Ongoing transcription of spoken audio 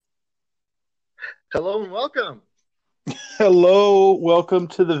Hello and welcome. Hello, welcome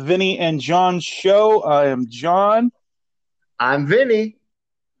to the Vinny and John show. I am John I'm Vinny.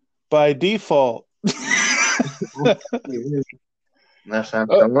 by default. Let's have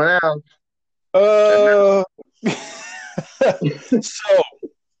uh, someone else. uh, so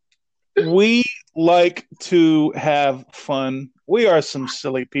we like to have fun. We are some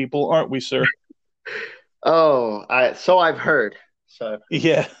silly people, aren't we, sir? So I've heard.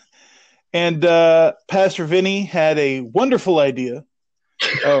 Yeah. And Pastor Vinny had a wonderful idea.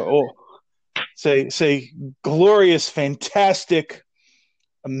 Oh, say glorious, fantastic,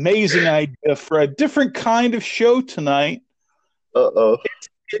 amazing idea for a different kind of show tonight. Uh-oh.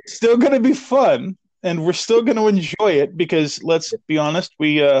 It's still going to be fun, and we're still going to enjoy it because let's be honest,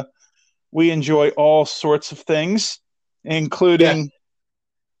 we enjoy all sorts of things, Yes. including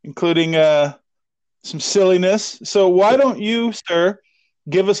including some silliness. So why don't you, sir,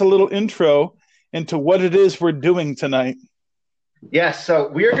 give us a little intro into what it is we're doing tonight? Yes. So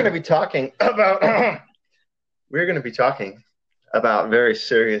we are going to be talking about we're going to be talking about very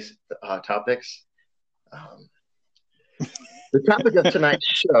serious topics. Um, the topic of tonight's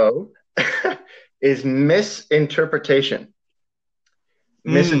show is misinterpretation.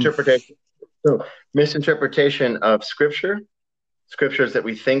 Mm, Misinterpretation. So misinterpretation of scriptures that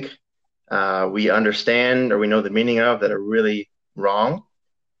we think we understand or we know the meaning of that are really wrong,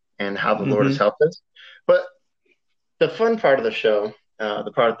 and how the Lord has hmm. helped us. But the fun part of the show,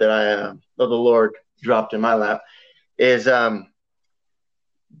 the part that the Lord dropped in my lap, is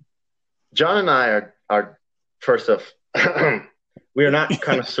John and I are first of we are not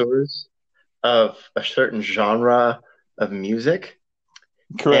connoisseurs of a certain genre of music,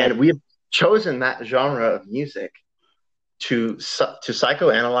 and Correct. we have chosen that genre of music to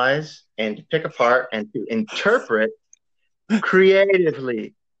psychoanalyze and to pick apart and to interpret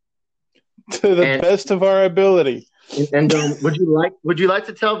creatively. To the And best of our ability. would you like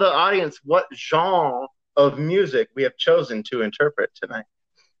to tell the audience what genre of music we have chosen to interpret tonight?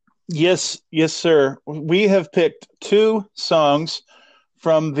 Yes, yes, sir. We have picked two songs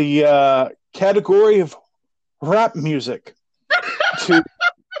from the category of rap music to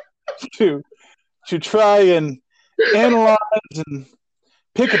to to try and analyze and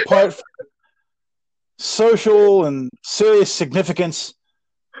pick apart social and serious significance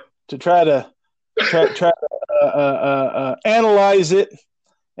to try to analyze it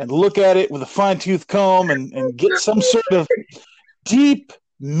and look at it with a fine tooth comb and get some sort of deep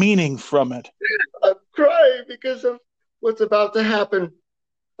meaning from it. I'm crying because of what's about to happen.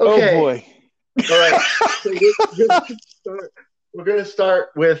 Oh Okay, boy. all right. So we're gonna start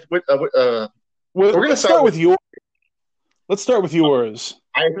Well, we're gonna let's start start with. with your let's start with yours.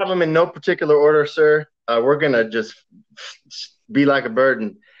 I have them in no particular order, sir. We're gonna just be like a bird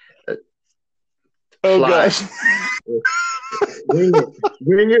and uh, Oh fly. gosh. Wing it.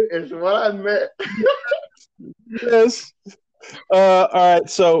 Wing it is what I meant. Yes. All right.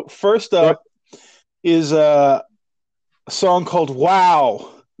 So first up is a song called "Wow"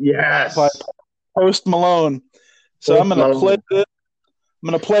 by Yes. Post Malone. So I'm Post gonna play Malone. it. I'm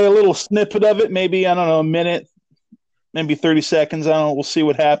gonna play a little snippet of it. Maybe I don't know, a minute, maybe 30 seconds. I don't know. We'll see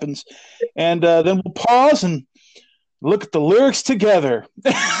what happens, and then we'll pause and look at the lyrics together.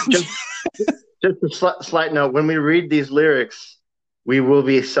 Just just a slight note. When we read these lyrics, we will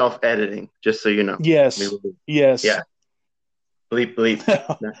be self-editing. Just so you know, we Yes. will be. Yes. Yeah. Bleep bleep. That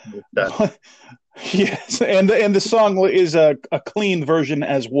kind of stuff. Yes, and the song is a clean version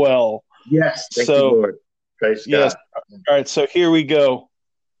as well. Yes. Thank you, So Lord. Praise yes, God. all right. So here we go.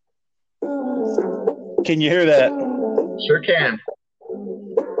 Can you hear that? Sure can.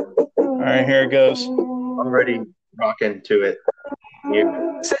 All right, here it goes. Already rocking to it.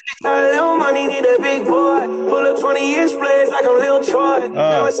 Yeah. Said you got a little money, need a big boy. Pull up 20 inch blades like I'm Lil Troy.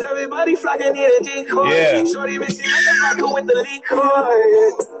 Now it's everybody flocking, need a decoy. Yeah. Shorty missing like a vodka with the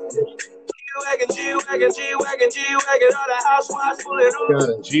decoy. G-Wagon, G-Wagon, G-Wagon, G-Wagon. All the housewives pulling Got up.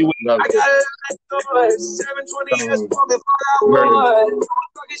 it. Gee, Love I this got a lot of stores. 720 years song. pumping for that Word. boy.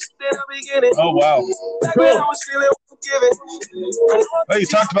 Fucking shit in the beginning. oh wow. Back then I was feeling forgiving. Oh, you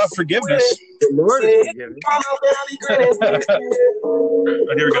talked about forgiveness. The Lord is forgiving. Oh,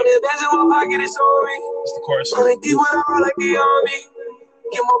 here we go. It's the chorus.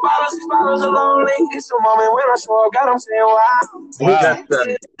 Get more bottles, these bottles are lonely. It's a moment when I show up, God, I'm saying wow.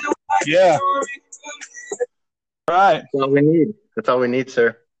 Wow. Yeah. All right. That's all we need. That's all we need,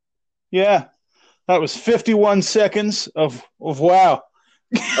 sir. Yeah. That was 51 seconds of wow.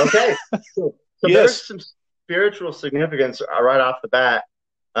 Okay. So Yes. there's some spiritual significance right off the bat.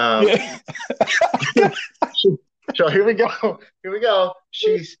 Yeah. So here we go. Here we go.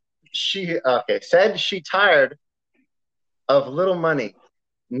 She's said she tired of little money,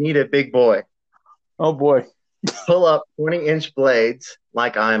 need a big boy. Oh boy. Pull up 20-inch blades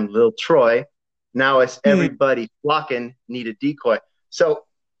like I'm Lil Troy. Now it's everybody flocking, need a decoy. So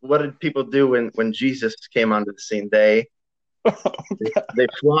what did people do when Jesus came onto the scene? They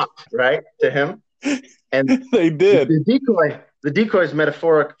flocked, right, to him. And they did. The decoy is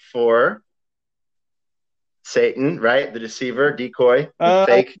metaphoric for Satan, right? The deceiver, decoy, the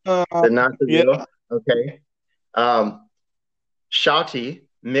fake, the not the real. Okay. Shouty,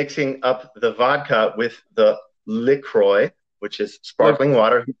 mixing up the vodka with the LaCroix, which is sparkling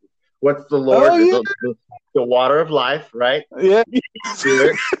water. What's the Lord? Oh, yeah. The water of life, right? Yeah.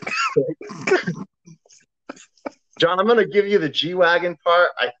 Spirit. John, I'm going to give you the G-Wagon part.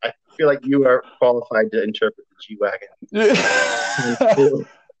 I feel like you are qualified to interpret the G-Wagon.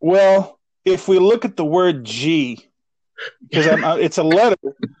 Well, if we look at the word G, because it's a letter.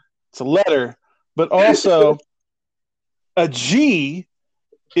 It's a letter, but also a G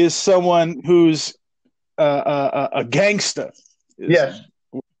is someone who's a gangster. Yes.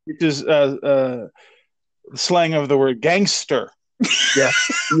 Which is the slang of the word gangster. Yeah.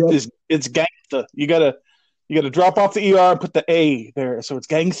 It's gangster. You gotta drop off the ER and put the A there, so it's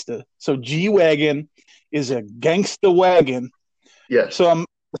gangster. So G-Wagon is a gangster wagon. Yes. So I'm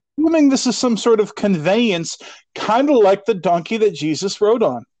assuming this is some sort of conveyance, kind of like the donkey that Jesus rode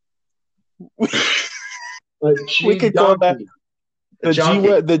on. We could call that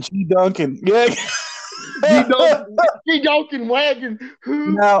the G Duncan. Yeah. G Duncan wagon.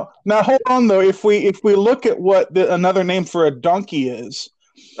 Now hold on though. If we look at what another name for a donkey is,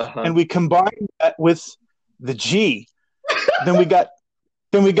 and we combine that with the G, then we got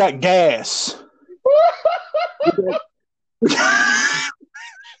gas.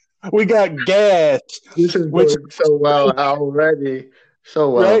 We got gas. This is going so well already. So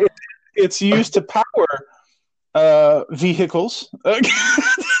well. Right? It's used to power vehicles.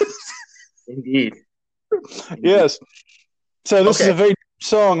 Indeed. Yes. So this is a very deep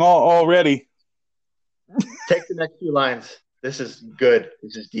song already. Take the next few lines. This is good.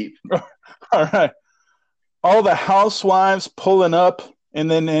 This is deep. All right. All the housewives pulling up, and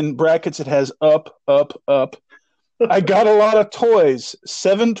then in brackets it has up, up, up. I got a lot of toys.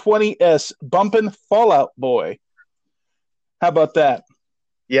 720S bumping Fallout Boy. How about that?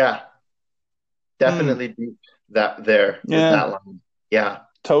 Yeah. Definitely deep that there. Yeah. That line. Yeah.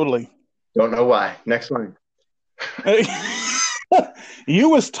 Totally. Don't know why. Next line. You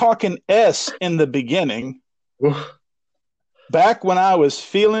was talking S in the beginning. Back when I was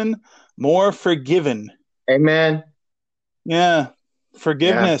feeling more forgiven. Amen. Yeah.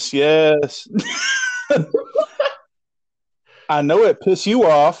 Forgiveness. Yeah. Yes. I know it pissed you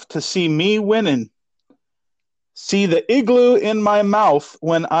off to see me winning. See the igloo in my mouth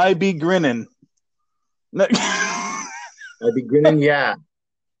when I be grinning. I be grinning, yeah.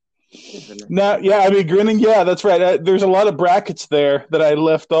 Now, yeah, I be grinning, yeah. That's right. There's a lot of brackets there that I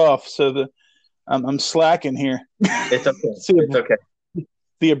left off, so I'm slacking here. It's okay. It's okay.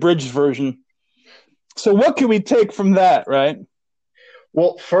 The abridged version. So, what can we take from that, right?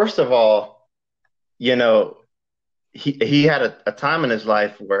 Well, first of all, he had a time in his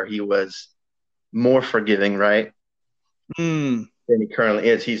life where he was more forgiving, right? Than he currently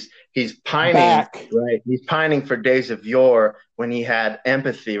is. He's pining, right? He's pining for days of yore when he had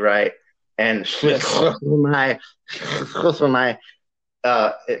empathy, right? And my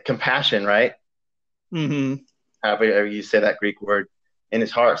compassion, right? Mm-hmm. However you say that Greek word, in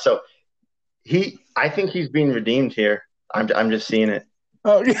his heart. So I think he's being redeemed here. I'm just seeing it.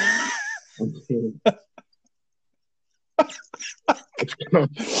 Oh, yeah.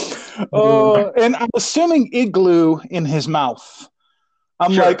 And I'm assuming igloo in his mouth.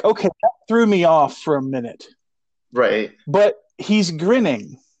 I'm like, okay, that threw me off for a minute. Right. But he's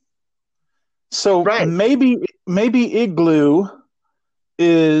grinning. So maybe igloo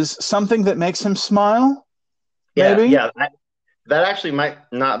is something that makes him smile. Yeah, maybe? Yeah. That actually might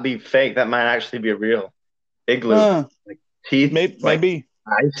not be fake. That might actually be a real igloo. Like teeth. Maybe.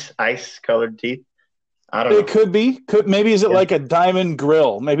 Ice colored teeth. I don't know. It could be. Maybe is it like a diamond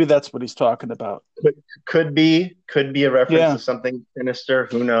grill? Maybe that's what he's talking about. Could be a reference to something sinister.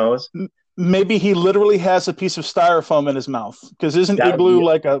 Who knows? Maybe he literally has a piece of styrofoam in his mouth. Because isn't igloo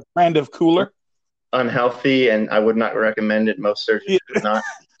like a brand of cooler? Unhealthy, and I would not recommend it. Most surgeons would not.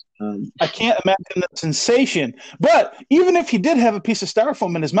 I can't imagine the sensation. But even if he did have a piece of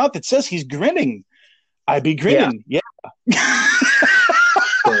styrofoam in his mouth, it says he's grinning. I'd be grinning. Yeah.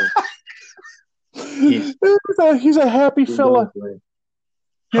 He's a happy fella.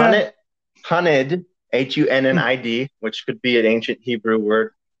 Hunid, Hunnid, Hunnid, which could be an ancient Hebrew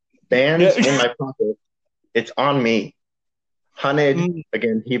word, Bands in my pocket. It's on me. Hunted,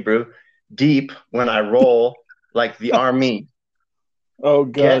 again, Hebrew. Deep when I roll like the army. Oh,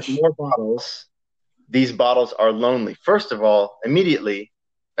 Get gosh. more bottles. These bottles are lonely. First of all, immediately,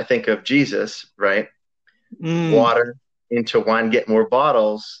 I think of Jesus, right? Water into wine, get more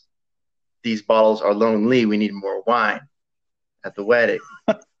bottles. These bottles are lonely. We need more wine at the wedding.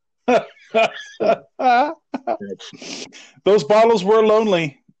 Those bottles were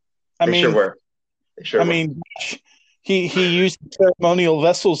lonely. They sure were. They sure were. He used ceremonial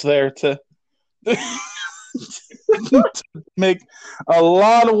vessels there to make a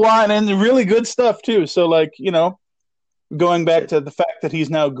lot of wine and really good stuff too. So, like, going back to the fact that he's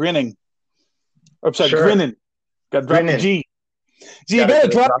now grinning. I'm sorry, grinning. Got to drop the G. See, you got to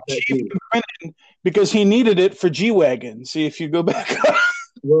drop the G for grinning because he needed it for G-Wagon. See, if you go back.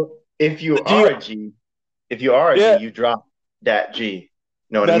 Well, if you are a G, you drop that G.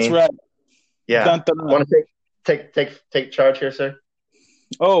 You know what I mean? That's right. Yeah. Dun, dun, dun. Want to take charge here, sir?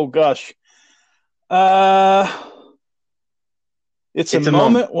 Oh gosh. It's a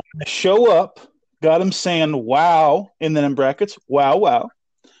moment when I show up, got him saying wow, and then in brackets, wow, wow.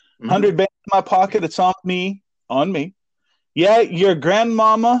 100 bands in my pocket, it's on me. Yeah, your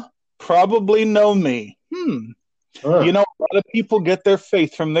grandmama probably know me. A lot of people get their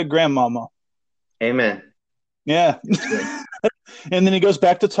faith from their grandmama. Amen. Yeah. And then he goes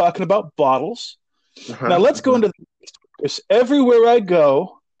back to talking about bottles. Now let's go into this. Everywhere I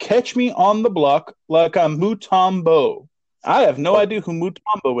go, catch me on the block like I'm Mutombo. I have no idea who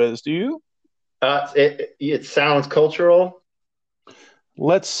Mutombo is. Do you? It sounds cultural.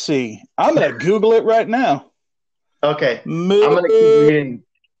 Let's see. I'm going to Google it right now. Okay. I'm going to keep reading.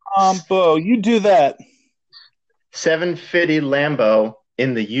 Mutombo. You do that. 750 Lambo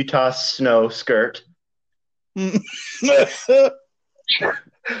in the Utah snow skirt.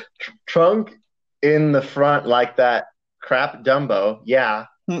 Trunk in the front like that crap Dumbo. Yeah.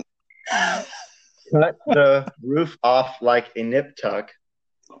 Cut the roof off like a nip tuck.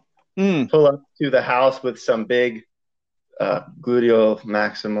 Pull up to the house with some big gluteal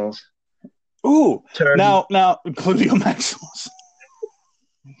maximals. Ooh. Now gluteal maximals.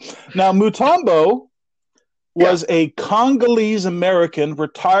 Now Mutombo was a Congolese American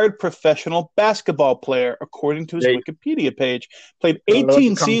retired professional basketball player, according to his Wikipedia page. Played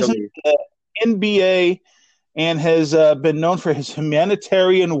 18 seasons in the NBA and has been known for his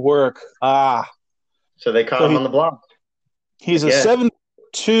humanitarian work. So they caught him on the block. He's a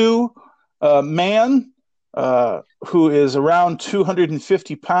 7'2" man who is around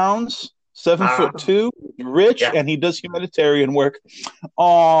 250 pounds, 7'2", rich, and he does humanitarian work.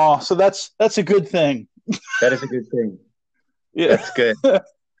 So that's a good thing. That is a good thing. Yeah, that's good.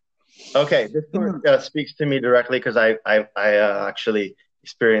 Okay, this speaks to me directly because I actually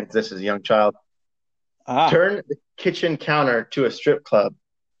experienced this as a young child. Turn the kitchen counter to a strip club.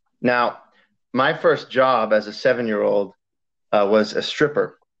 Now, my first job as a 7-year-old was a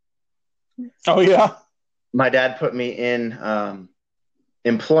stripper. Oh yeah. My dad put me in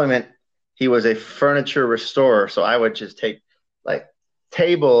employment. He was a furniture restorer, so I would just take like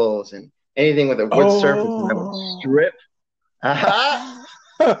tables and anything with a wood surface, and I would strip. I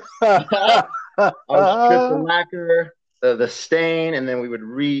would strip the lacquer, the stain, and then we would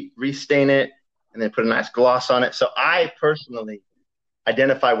restain it, and then put a nice gloss on it. So I personally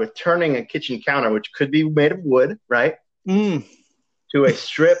identify with turning a kitchen counter, which could be made of wood, right, to a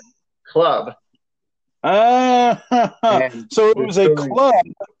strip club. So it was a club,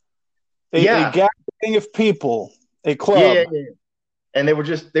 a gathering of people, a club. Yeah. And they were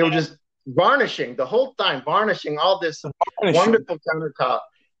just varnishing the whole time, varnishing all this wonderful countertop.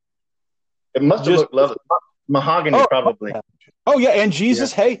 It must have looked lovely. Mahogany, probably. Oh, yeah. And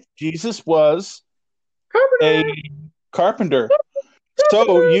Jesus, Jesus was a carpenter.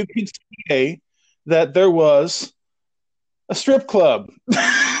 So you could say that there was a strip club.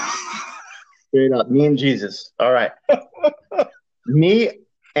 Straight up. Me and Jesus. All right. Me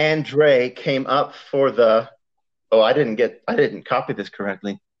and Dre came up for the... Oh, I didn't copy this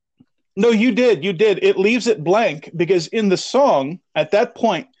correctly. No, you did. It leaves it blank because in the song, at that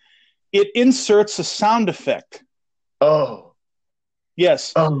point, it inserts a sound effect. Oh.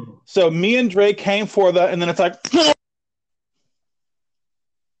 Yes. Oh. So me and Dre came for the, and then it's like...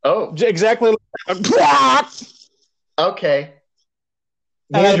 Oh. Exactly. Okay.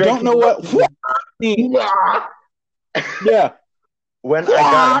 And I don't know what... Yeah. When I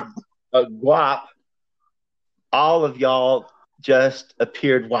got a guap, all of y'all just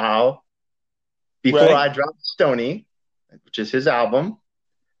appeared wow. Before I dropped Stoney, which is his album.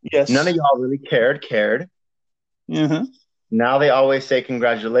 Yes. None of y'all really cared. Mm-hmm. Now they always say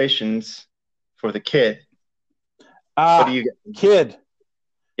congratulations for the kid. What do you get? Kid.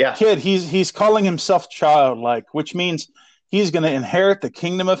 Yeah. Kid, he's calling himself childlike, which means he's going to inherit the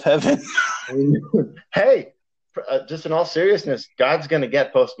kingdom of heaven. Hey, just in all seriousness, God's going to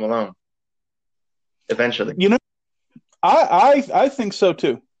get Post Malone eventually. You know, I think so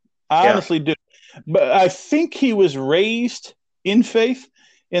too. I honestly do. But I think he was raised in faith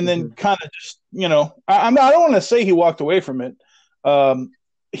and then kind of just, you know, I don't want to say he walked away from it.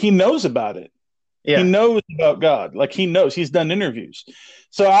 He knows about it. Yeah. He knows about God. Like he knows. He's done interviews.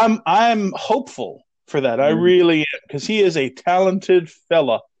 So I'm hopeful for that. I really am, because he is a talented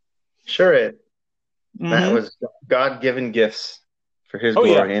fella. Sure is. That was God-given gifts for his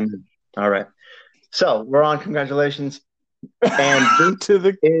glory. Yeah. All right. So we're on congratulations. And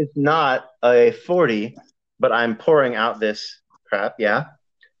this is not a 40, but I'm pouring out this crap. Yeah.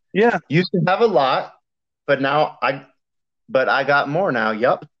 Yeah. Used to have a lot, but I got more now.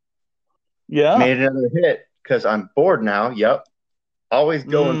 Yup. Yeah. Made another hit because I'm bored now. Yup. Always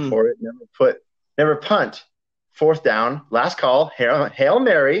going for it. Never punt. Fourth down. Last call. Hail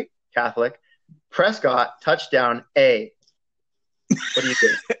Mary, Catholic. Prescott, touchdown, A. What do you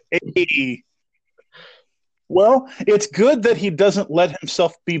think? A. Well, it's good that he doesn't let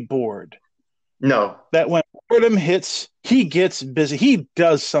himself be bored. No. That when boredom hits, he gets busy. He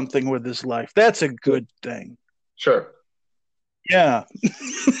does something with his life. That's a good thing. Sure. Yeah.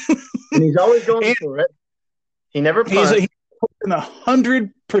 And he's always going for it. He never punts. He's putting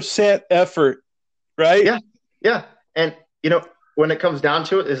 100% effort, right? Yeah. Yeah. And, you know, when it comes down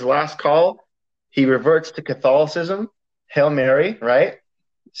to it, his last call, he reverts to Catholicism, Hail Mary, right?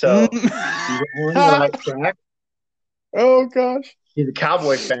 So he's on the right track. Oh, gosh. He's a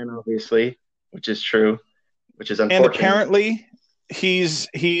Cowboys fan, obviously, which is true, which is unfortunate. And apparently he's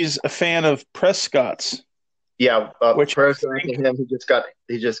a fan of Prescott's. Yeah, Prescott, him,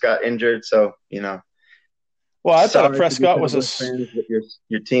 he just got injured, so, you know. Well, I thought Prescott was a fan,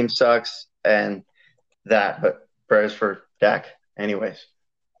 your team sucks and that, but prayers for Dak anyways.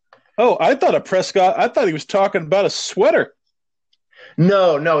 Oh, I thought he was talking about a sweater.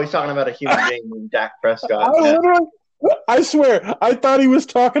 No, he's talking about a human being named Dak Prescott. I swear, I thought he was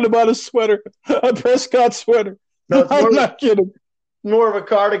talking about a sweater, a Prescott sweater. No, I'm not kidding. More of a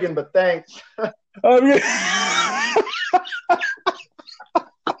cardigan, but thanks. That's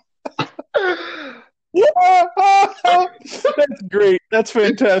great. That's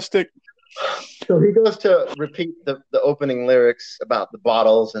fantastic. So he goes to repeat the opening lyrics about the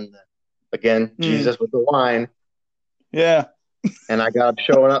bottles and Jesus with the wine. Yeah. And I got him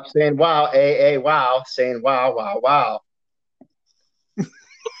showing up saying, wow, wow, saying, wow, wow, wow.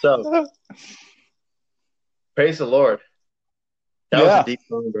 So, praise the Lord. That was a deep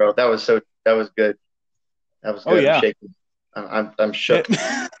song, bro. That was good. That was good. Oh, yeah. I'm shaking. I'm shook.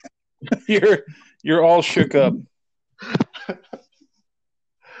 You're all shook up.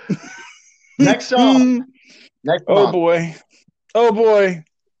 Next song. Oh boy.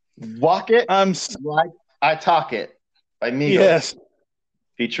 Walk It Like I Talk It by Migos. Yes.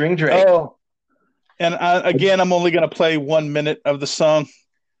 Featuring Drake. Oh. And I'm only going to play 1 minute of the song.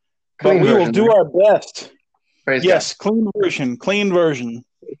 But we will do our best. Praise God. Clean version.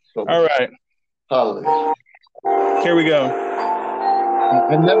 All right. Hallelujah. Here we go.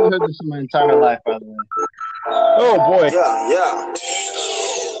 I've never heard this in my entire life, by the way. Oh boy. Yeah.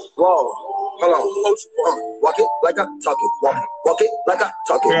 Whoa. Hold on. Walk it like I talk it. Walk it like I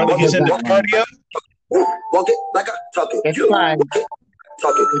talk it. Apparently he's into cardio. Walk it like I talk it. It's fine.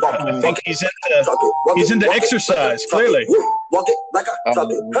 Talk it. I think he's into exercise, clearly. Walk it like I talk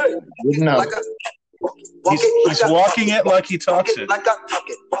it. Hey. No. He's walking it like he talks it. Like I talk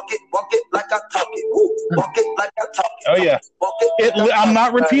it. Walk it like I talk it. Walk it like I talk it. Oh yeah. I'm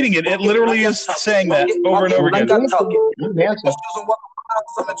not repeating it. It literally is saying that over and over again.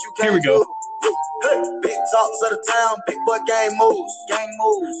 Here we go. Big talks of the town, big boy gang moves.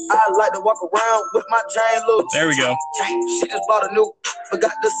 I like to walk around with my chain loose. There we go. She just bought a new,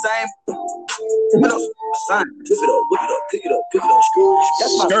 forgot the same. Sign, pick it up, screw.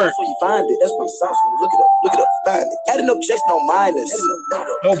 That's my sauce when you find it. That's my sauce when you look it up, find it. Adding up checks, no minus.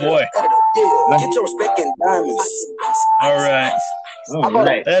 Oh boy. Yeah, get your respect in diamonds. All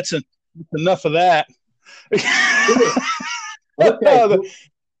right. That's enough of that. Okay.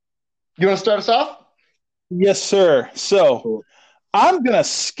 You want to start us off? Yes, sir. So I'm going to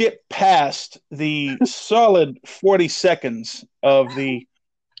skip past the solid 40 seconds of the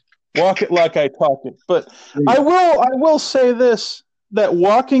walk it like I talk it. But I will say this, that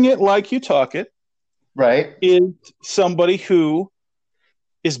walking it like you talk it, right, is somebody who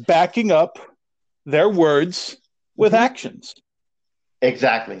is backing up their words with actions.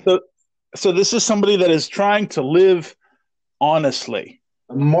 Exactly. So this is somebody that is trying to live honestly.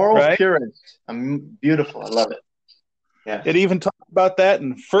 A moral right? purist. Beautiful. I love it. Yeah. It even talks about that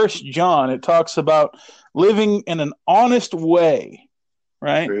in 1 John. It talks about living in an honest way,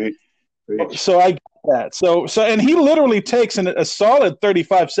 right? Preach. So I get that. So and he literally takes a solid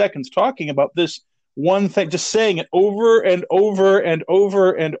 35 seconds talking about this one thing, just saying it over and over and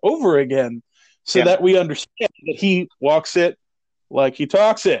over and over again, so that we understand that he walks it like he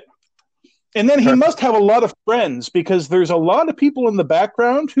talks it. And then he must have a lot of friends, because there's a lot of people in the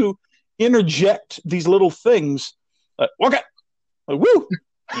background who interject these little things. Walk it. Woo.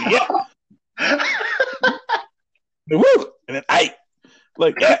 Yeah. Woo. And then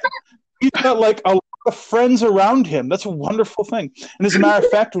yeah. He's got like a lot of friends around him. That's a wonderful thing. And as a matter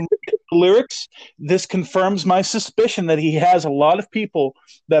of fact, when we get the lyrics, this confirms my suspicion that he has a lot of people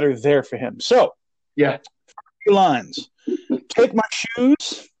that are there for him. So, yeah. 3 lines. Take my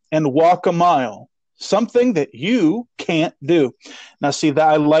shoes and walk a mile. Something that you can't do. Now, see, that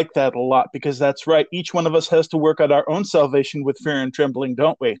I like that a lot, because that's right. Each one of us has to work out our own salvation with fear and trembling,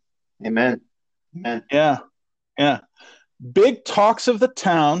 don't we? Amen. Yeah. Big talks of the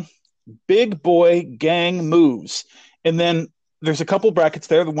town, big boy gang moves. And then there's a couple brackets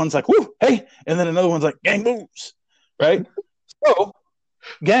there. The one's like, woo, hey. And then another one's like, gang moves, right? So,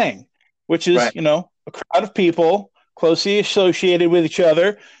 gang, which is, a crowd of people closely associated with each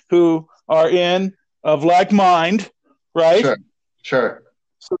other who are of like mind, right? Sure.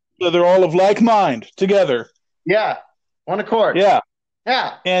 So they're all of like mind together. Yeah. One accord. Yeah.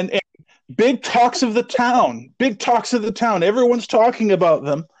 And big talks of the town. Everyone's talking about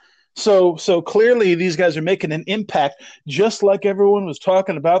them. So clearly these guys are making an impact, just like everyone was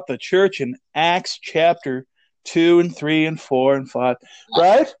talking about the church in Acts chapter 2 and 3 and 4 and 5,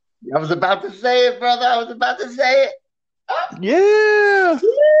 right? I was about to say it, brother. Yeah.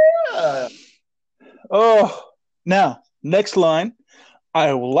 Oh, now, next line.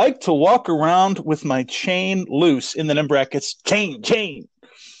 I like to walk around with my chain loose, and then in brackets, chain.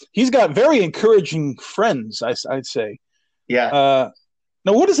 He's got very encouraging friends, I'd say. Yeah.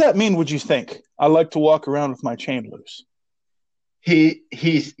 Now, what does that mean, would you think? I like to walk around with my chain loose. He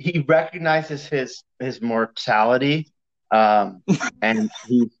recognizes his mortality, and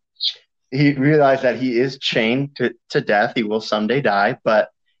he realized that he is chained to death. He will someday die, but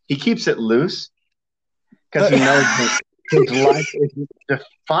he keeps it loose because he knows his life is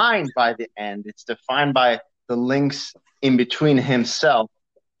defined by the end. It's defined by the links in between himself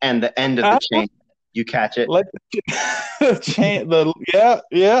and the end of the chain. You catch it? Like the chain. Yeah.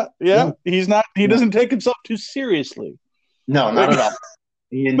 He's not. He doesn't take himself too seriously. No, not at all.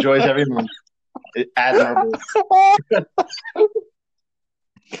 He enjoys every moment. Admirable.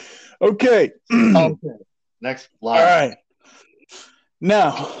 Okay. Next line. All right.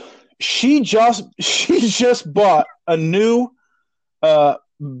 Now, she just bought a new. I'll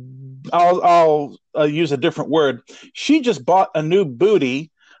use a different word. She just bought a new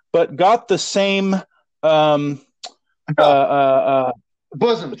booty, but got the same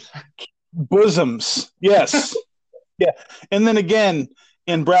bosoms. Yes. Yeah. And then again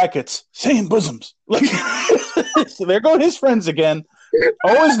in brackets, same bosoms. So there go his friends again.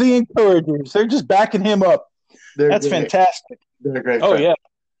 Always the encouragers. They're just backing him up. That's great. Fantastic. They're great. Oh, friends. yeah.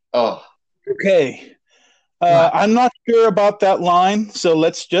 Oh. Okay. I'm not sure about that line, so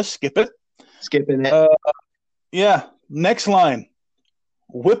let's just skip it. Skipping it. Yeah. Next line.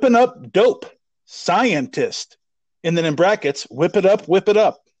 Whipping up dope. Scientist. And then in brackets, whip it up.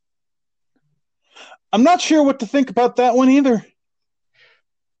 I'm not sure what to think about that one either.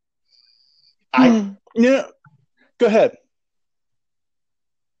 Yeah. Go ahead.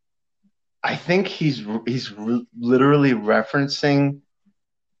 I think he's literally referencing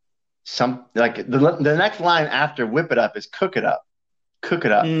some, like the next line after whip it up is cook it up.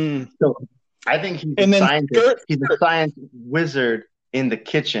 So I think he's a scientist. He's a science wizard in the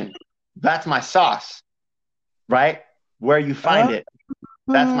kitchen. That's my sauce, right? Where you find it.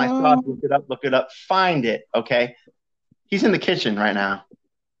 That's my sauce. Look it up. Find it. Okay. He's in the kitchen right now.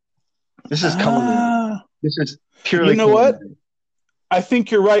 This is culinary. This is purely. You know culinary. What? I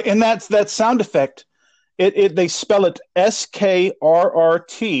think you're right, and that's that sound effect. They spell it SKRRT,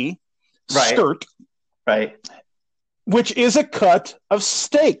 right. skirt, right? Which is a cut of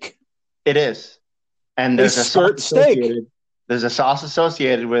steak. It is, and there's a skirt steak. There's a sauce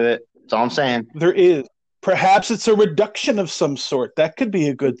associated with it. That's all I'm saying. There is. Perhaps it's a reduction of some sort. That could be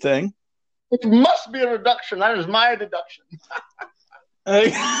a good thing. It must be a reduction. That is my deduction.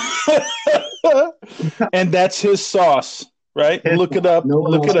 And that's his sauce. Right? Look it up.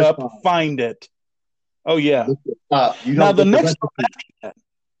 Find it. Oh yeah. You Now don't the get the next recipe.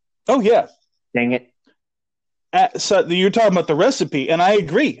 Oh yeah. Dang it. So you're talking about the recipe, and I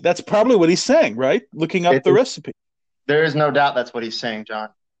agree. That's probably what he's saying, right? Looking up the recipe. There is no doubt that's what he's saying, John.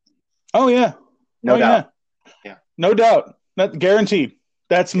 Oh yeah. No doubt. Yeah. No doubt. Not guaranteed.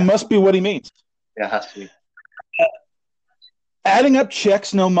 That must be what he means. Yeah, it has to be. Adding up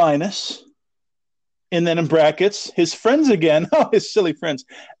checks, no minus. And then in brackets, his friends again. Oh, his silly friends.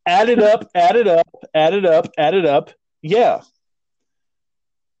 Added up, added up, added up, added up. Yeah.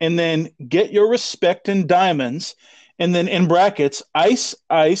 And then get your respect in diamonds. And then in brackets, ice,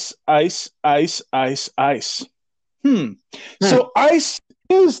 ice, ice, ice, ice, ice. So ice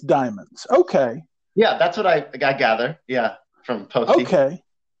is diamonds. Okay. Yeah, that's what I gather. Yeah, from Posty. Okay.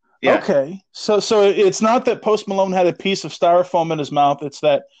 Yeah. Okay. So it's not that Post Malone had a piece of styrofoam in his mouth. It's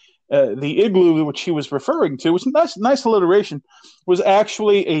that the igloo, which he was referring to, was nice alliteration, was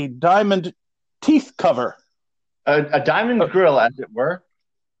actually a diamond teeth cover. A diamond grill, as it were.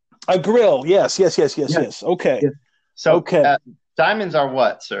 A grill. Yes. Okay. Yes. So diamonds are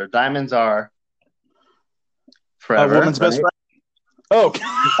what, sir? Diamonds are forever. A woman's best friend.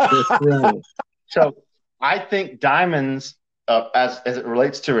 Oh. So I think diamonds, as it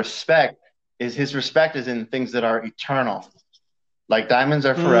relates to respect, is his respect is in things that are eternal. Like diamonds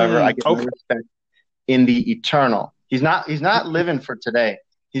are forever. I get my respect in the eternal. He's not living for today.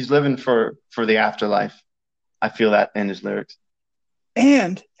 He's living for the afterlife. I feel that in his lyrics.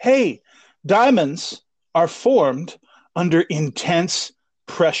 And hey, diamonds are formed under intense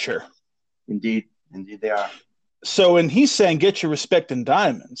pressure. Indeed they are. So when he's saying get your respect in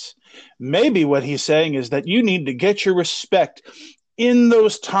diamonds, maybe what he's saying is that you need to get your respect in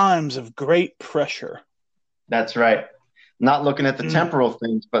those times of great pressure. That's right. Not looking at the temporal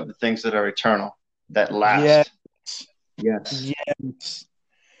things, but the things that are eternal, that last. Yes.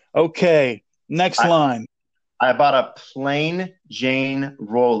 Okay, next line. I bought a plain Jane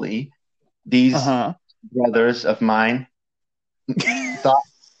Rolly. These brothers of mine thought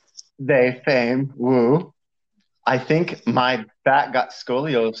they fame. Woo. I think my back got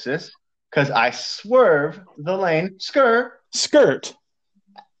scoliosis because I swerve the lane. Skirt.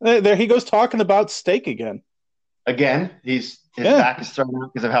 There he goes talking about steak again. Again, his back is thrown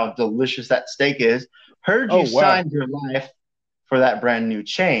out because of how delicious that steak is. Heard you signed your life for that brand new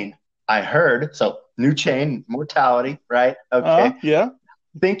chain. I heard. So new chain, mortality, right? Okay. Yeah.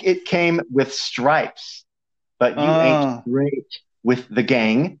 Think it came with stripes, but you ain't great with the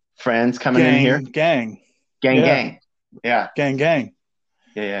gang. Friends coming in here. Gang. Yeah. Gang.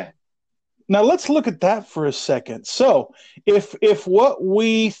 Yeah. Now let's look at that for a second. So if what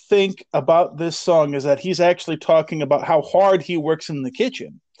we think about this song is that he's actually talking about how hard he works in the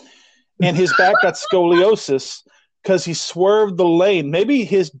kitchen and his back got scoliosis because he swerved the lane, maybe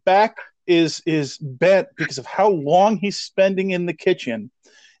his back is bent because of how long he's spending in the kitchen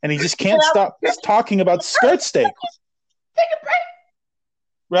and he just can't stop talking about skirt steak. Take a break.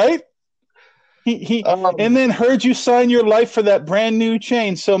 Right? He and then heard you sign your life for that brand new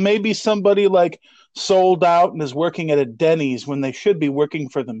chain. So maybe somebody like sold out and is working at a Denny's when they should be working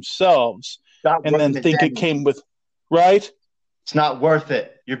for themselves. And then think Denny's. It came with, right? It's not worth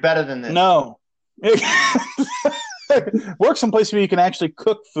it. You're better than this. No. Work someplace where you can actually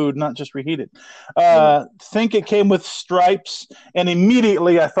cook food, not just reheat it. Think it came with stripes. And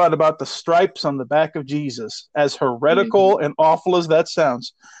immediately I thought about the stripes on the back of Jesus, as heretical and awful as that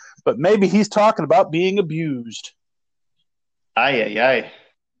sounds. But maybe he's talking about being abused. Aye.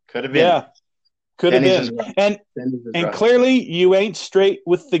 Could have been. Yeah, could have been. And clearly you ain't straight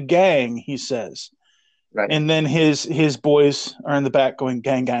with the gang, he says. Right. And then his boys are in the back going,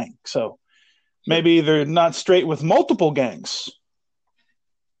 gang. So maybe they're not straight with multiple gangs.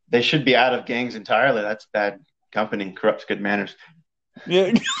 They should be out of gangs entirely. That's bad company, corrupts good manners.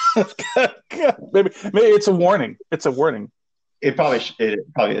 Yeah. maybe it's a warning. It's a warning. It probably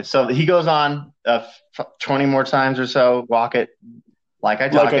is. So he goes on 20 more times or so. Walk it like I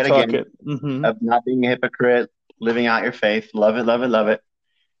talk it again. Of not being a hypocrite, living out your faith. Love it.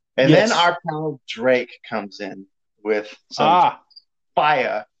 And then our pal Drake comes in with some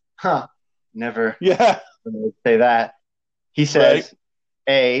fire. Never say that. He says,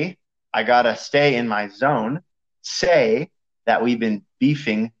 A, I gotta stay in my zone. Say that we've been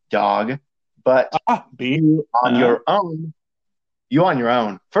beefing, dog. But you on your own. You on your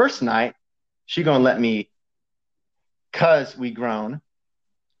own. First night, she gonna let me, cause we grown.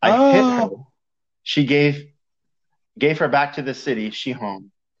 I hit her. She gave her back to the city. She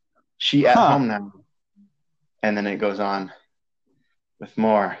home. She at home now. And then it goes on with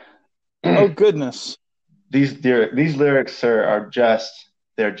more. Oh goodness. These lyrics, sir,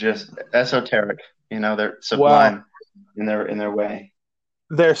 they're just esoteric They're Wow. sublime in their way.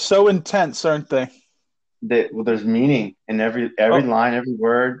 They're so intense, aren't they? There's meaning in every Oh, line, every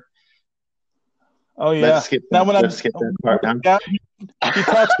word. oh Let's yeah. skip Now, that. Let's skip that part now. he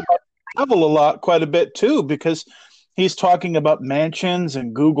talks about travel quite a bit too, because he's talking about mansions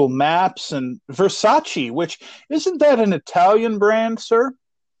and Google Maps and Versace, which isn't that an Italian brand, sir?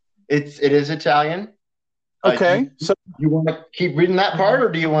 It is Italian. Okay, so You want to keep reading that part, or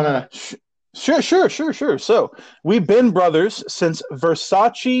do you want to? sure. So we've been brothers since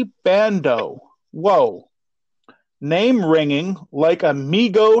Versace Bando. Whoa. Name ringing like a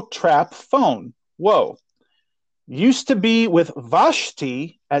Migo trap phone. Whoa. Used to be with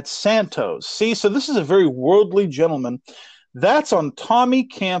Vashti at Santos. See, so this is a very worldly gentleman. That's on Tommy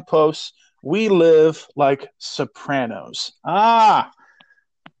Campos. We live like sopranos.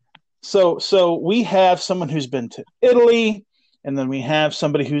 So we have someone who's been to Italy, and then we have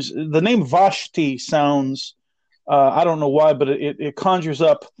somebody who's the name Vashti sounds. I don't know why, but it conjures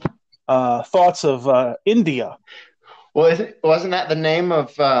up thoughts of India. Well, wasn't that the name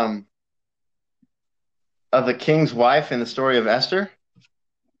of the king's wife in the story of Esther?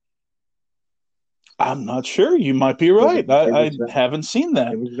 I'm not sure. You might be right. I haven't seen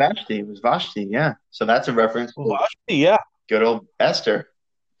that. It was Vashti. It was Vashti. Yeah. So that's a reference. Vashti, yeah. Good old Esther.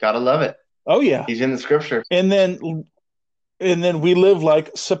 Gotta love it. Oh yeah. He's in the scripture. And then we live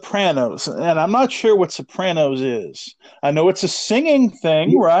like sopranos, and I'm not sure what sopranos is. I know it's a singing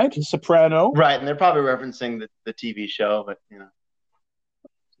thing, right? Soprano. Right, and they're probably referencing the TV show, but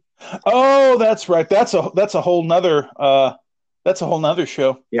Oh, that's right. That's a whole nother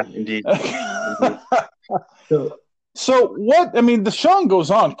show. Yeah, indeed. So what? I mean, the song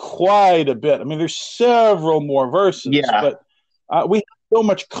goes on quite a bit. I mean, there's several more verses, but we have so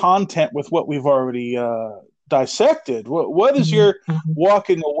much content with what we've already dissected. What is your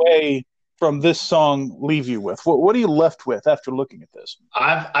walking away from this song leave you with? What are you left with after looking at this?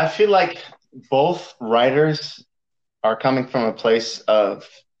 I feel like both writers are coming from a place of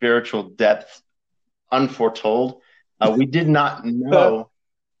spiritual depth, unforetold. We did not know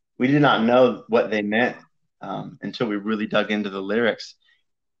what they meant until we really dug into the lyrics.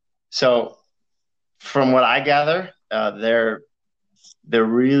 So, from what I gather, they're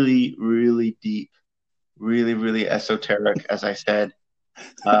really, really deep, really, really esoteric. As I said,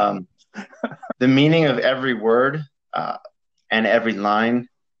 the meaning of every word and every line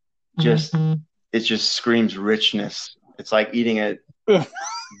just screams richness. It's like eating a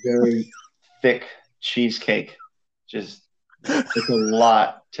very thick cheesecake. It's a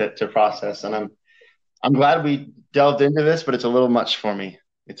lot to process, and I'm glad we delved into this, but it's a little much for me.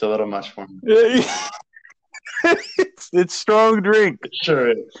 It's strong drink. It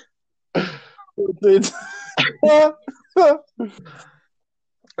sure is.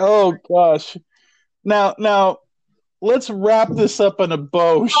 Oh gosh. Now let's wrap this up in a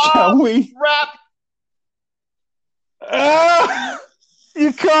bow, shall we? Wrap.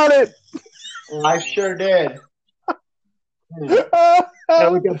 You caught it. I sure did. Yeah,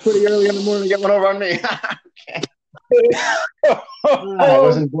 we got pretty early in the morning to get one over on me. I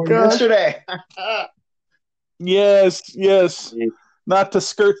wasn't born yesterday. Yes. Not to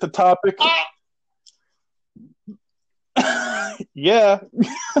skirt the topic. Yeah.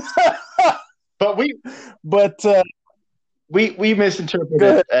 But we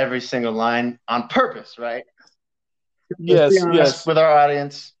misinterpreted every single line on purpose, right? Yes. With our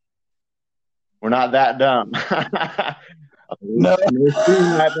audience, we're not that dumb. No.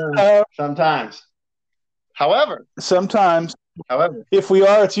 Sometimes. However, if we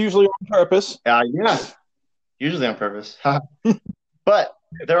are, it's usually on purpose. Yeah, usually on purpose. But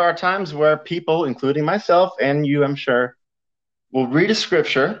there are times where people, including myself and you, I'm sure, will read a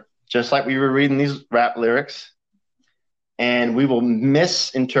scripture, just like we were reading these rap lyrics, and we will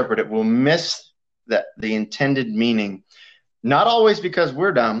misinterpret it. We'll miss the intended meaning. Not always because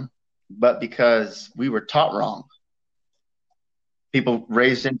we're dumb, but because we were taught wrong. People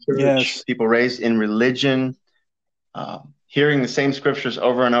raised in church, people raised in religion, hearing the same scriptures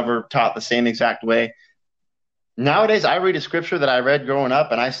over and over, taught the same exact way. Nowadays, I read a scripture that I read growing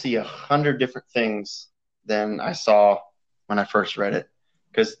up, and I see 100 different things than I saw when I first read it.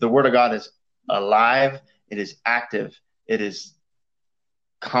 Because the Word of God is alive, it is active, it is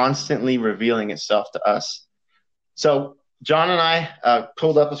constantly revealing itself to us. So John and I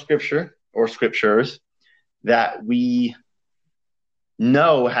pulled up a scripture or scriptures that we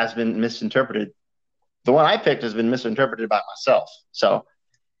know has been misinterpreted. The one I picked has been misinterpreted by myself. So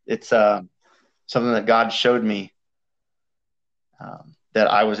it's something that God showed me that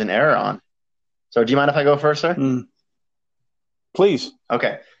I was in error on. So do you mind if I go first, sir? Please.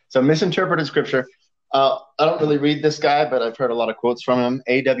 Okay. So misinterpreted scripture. I don't really read this guy, but I've heard a lot of quotes from him.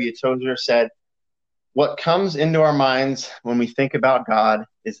 A.W. Tozer said, "What comes into our minds when we think about God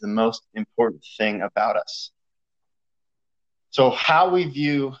is the most important thing about us." So how we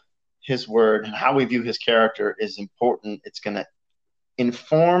view his word and how we view his character is important. It's going to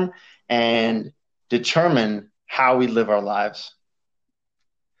inform and determine how we live our lives.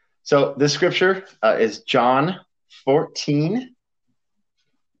 So this scripture is John 14,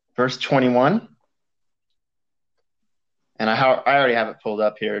 verse 21. And I already have it pulled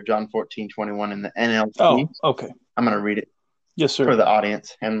up here, John 14:21 in the NLT. Oh, okay. I'm going to read it. Yes, sir. For the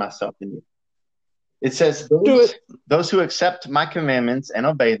audience and myself and you. It says, those who accept my commandments and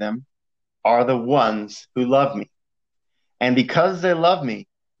obey them are the ones who love me. And because they love me,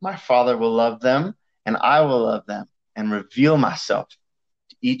 my Father will love them, and I will love them and reveal myself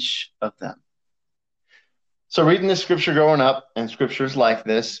to each of them. So reading this scripture growing up and scriptures like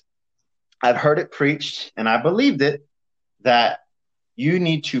this, I've heard it preached and I believed it, that you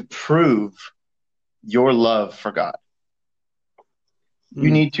need to prove your love for God. You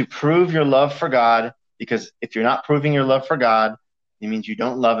need to prove your love for God, because if you're not proving your love for God, it means you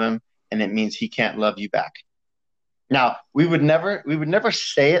don't love him, and it means he can't love you back. Now, we would never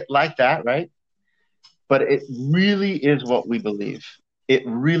say it like that, right? But it really is what we believe. It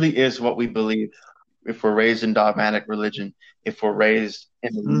really is what we believe if we're raised in dogmatic religion, if we're raised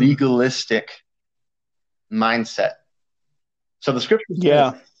in a legalistic mindset. So the scripture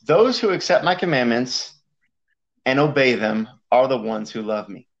says, those who accept my commandments and obey them are the ones who love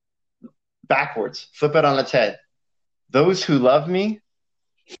me. Backwards, flip it on its head. Those who love me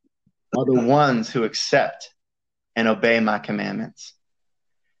are the ones who accept and obey my commandments.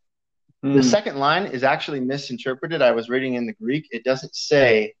 The second line is actually misinterpreted. I was reading in the Greek. It doesn't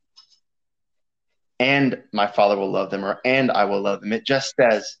say, and my Father will love them, or and I will love them. It just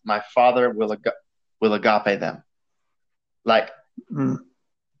says, my Father will agape them. Like,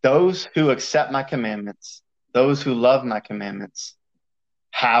 those who accept my commandments, those who love my commandments,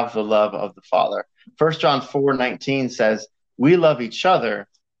 have the love of the Father. 1 John 4:19 says, we love each other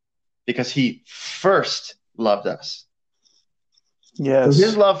because he first loved us. Yes. So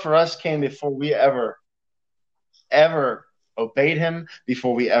his love for us came before we ever obeyed him,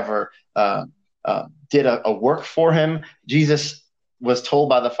 before we ever did a work for him. Jesus was told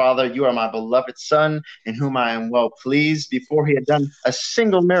by the Father, you are my beloved Son, in whom I am well pleased, before he had done a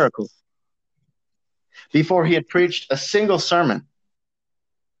single miracle, before he had preached a single sermon,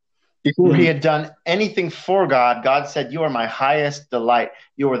 before he had done anything for God. God said, you are my highest delight.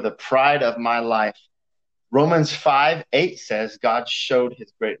 You are the pride of my life. Romans 5:8 says God showed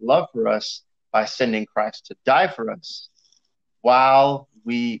his great love for us by sending Christ to die for us while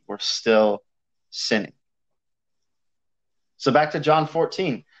we were still sinning. So back to John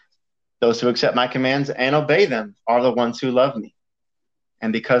 14. Those who accept my commands and obey them are the ones who love me.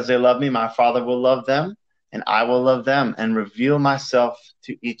 And because they love me, my Father will love them, and I will love them and reveal myself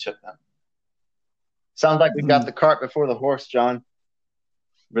to each of them. Sounds like we got the cart before the horse, John.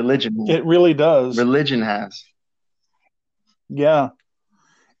 Religion. It really does. Religion has. Yeah.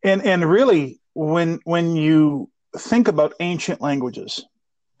 And really, when you think about ancient languages,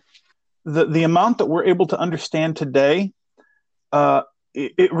 the amount that we're able to understand today,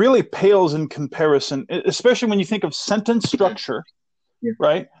 it really pales in comparison, especially when you think of sentence structure,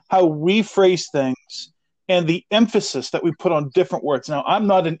 right? How we phrase things and the emphasis that we put on different words. Now, I'm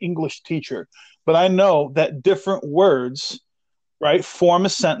not an English teacher, but I know that different words, right, form a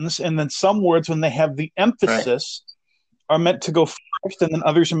sentence, and then some words, when they have the emphasis, are meant to go first, and then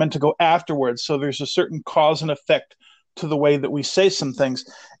others are meant to go afterwards. So there's a certain cause and effect to the way that we say some things.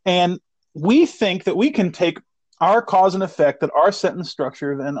 And we think that we can take our cause and effect, that our sentence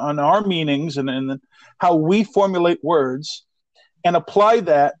structure, and on our meanings, and how we formulate words, and apply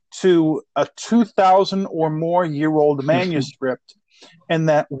that to a 2,000 or more year old manuscript, and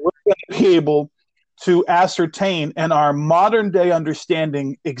that we're going to be able to ascertain in our modern day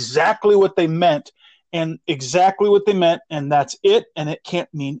understanding exactly what they meant, and that's it, and it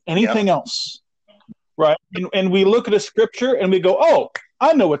can't mean anything else, right? And we look at a scripture and we go, oh,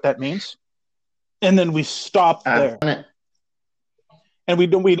 I know what that means, and then we stop there, and we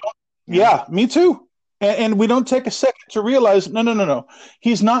don't. Yeah, me too. And we don't take a second to realize, no.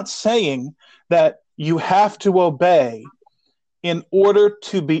 He's not saying that you have to obey in order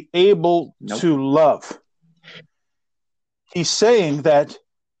to be able to love. He's saying that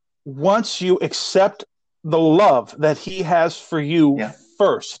once you accept the love that he has for you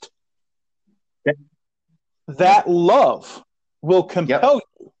first, that love will compel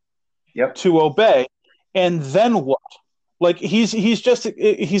you to obey. And then what? Like he's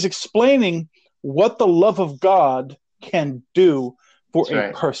explaining what the love of God can do for That's a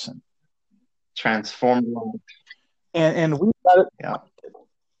right. person. Transformed life. And we got it.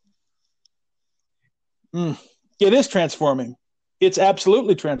 Yeah. It is transforming. It's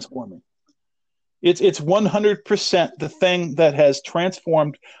absolutely transforming. It's 100% the thing that has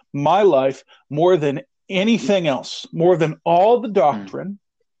transformed my life more than anything else, more than all the doctrine,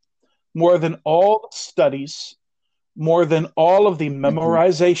 more than all the studies, more than all of the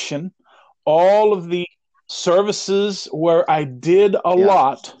memorization, all of the services where I did a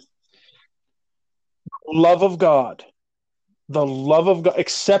lot. Love of God. The love of God,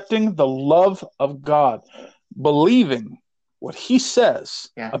 accepting the love of God, believing what he says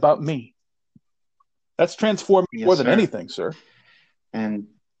about me. That's transformed more than anything, sir. And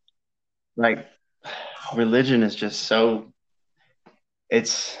like religion is just so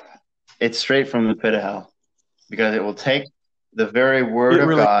it's straight from the pit of hell, because it will take the very word of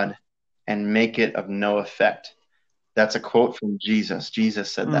God and make it of no effect. That's a quote from Jesus.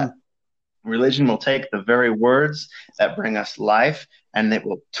 Jesus said that. Religion will take the very words that bring us life and it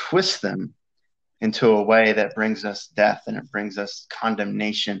will twist them into a way that brings us death, and it brings us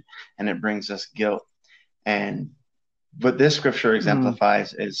condemnation, and it brings us guilt. And what this scripture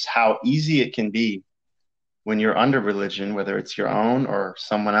exemplifies is how easy it can be when you're under religion, whether it's your own or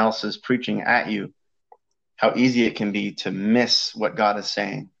someone else's preaching at you, how easy it can be to miss what God is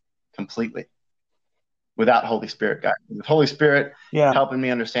saying completely without Holy Spirit guiding. With Holy Spirit helping me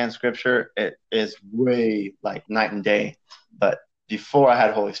understand scripture, it is way like night and day. But before I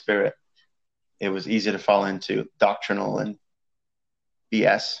had Holy Spirit, it was easy to fall into doctrinal and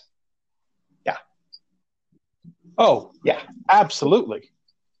BS. Yeah. Oh, yeah, absolutely.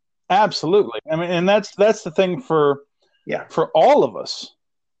 Absolutely. I mean, and that's the thing for all of us,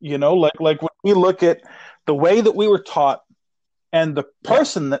 you know, like when we look at the way that we were taught and the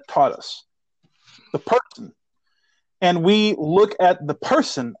person that taught us, the person, and we look at the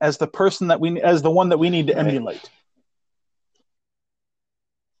person as the one that we need to emulate.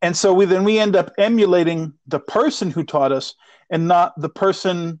 And so we end up emulating the person who taught us and not the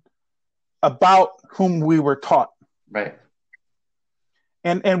person about whom we were taught. Right.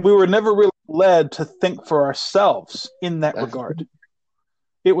 And we were never really led to think for ourselves in that regard.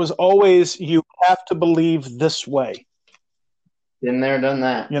 It was always, you have to believe this way. Been there, done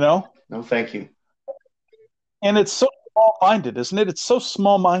that. You know? No, thank you. And it's so small-minded, isn't it? It's so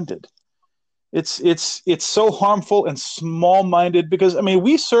small-minded. It's so harmful and small-minded because, I mean,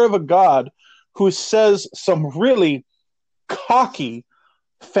 we serve a God who says some really cocky,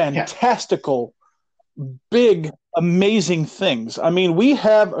 fantastical, big, amazing things. I mean, we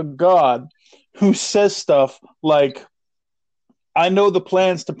have a God who says stuff like, I know the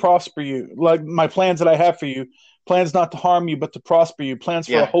plans to prosper you, like my plans that I have for you, plans not to harm you, but to prosper you, plans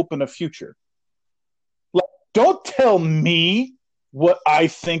for a hope and a future. Like, don't tell me what I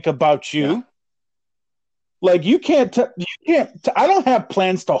think about you. Yeah. Like, you can't, I don't have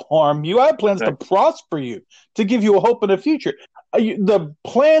plans to harm you. I have plans to prosper you, to give you a hope and a future. The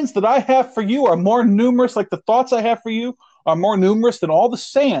plans that I have for you are more numerous, like the thoughts I have for you are more numerous than all the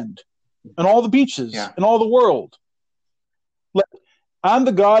sand and all the beaches and all the world. Like, I'm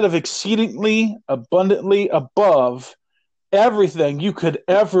the God of exceedingly abundantly above everything you could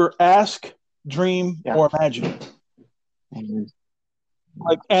ever ask, dream, or imagine. Mm-hmm.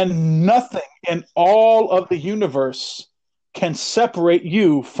 Like, and nothing in all of the universe can separate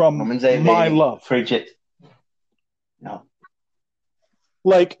you from my love. Preach it. No.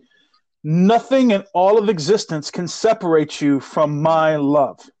 Like, nothing in all of existence can separate you from my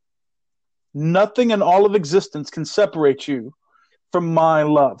love. Nothing in all of existence can separate you from my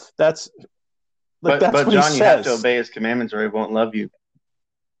love. That's like, that's what John, he says. You have to obey his commandments or he won't love you.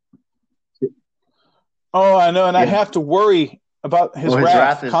 Oh, I know, and I have to worry about his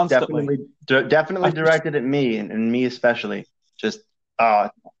wrath is constantly. Definitely directed at me and me especially. Just,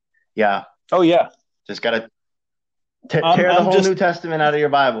 yeah. Oh, yeah. Just got to tear the whole New Testament out of your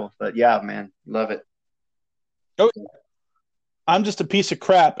Bible. But yeah, man, love it. Oh, I'm just a piece of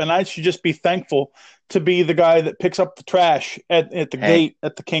crap, and I should just be thankful to be the guy that picks up the trash at the gate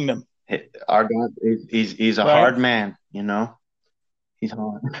at the kingdom. Our God, he's a hard man, you know. He's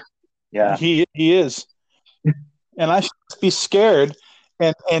hard. Yeah, he is. And I should be scared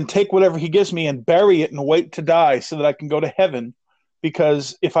and take whatever he gives me and bury it and wait to die so that I can go to heaven.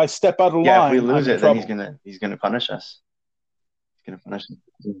 Because if I step out of line, if we lose it, then he's gonna punish us. He's gonna punish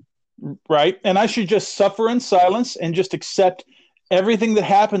us. Right? And I should just suffer in silence and just accept everything that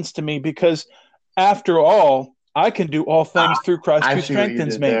happens to me, because after all, I can do all things through Christ who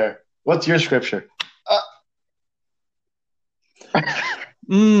strengthens me. There. What's your scripture?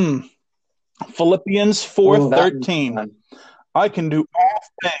 Philippians Oh, that one's 4:13. fun. I can do all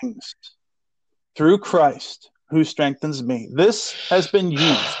things through Christ who strengthens me. This has been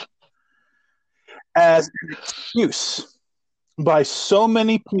used as an excuse by so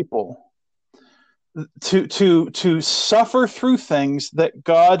many people to suffer through things that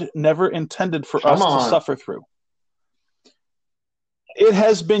God never intended for Come us to on. suffer through. It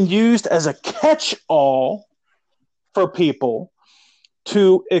has been used as a catch-all for people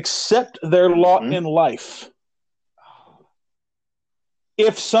to accept their lot in life.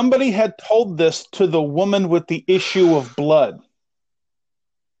 If somebody had told this to the woman with the issue of blood,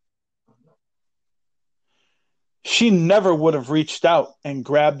 she never would have reached out and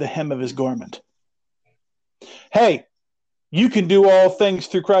grabbed the hem of his garment. Hey, you can do all things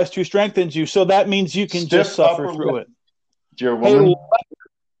through Christ who strengthens you, so that means you can just suffer through it. Your woman. Hey,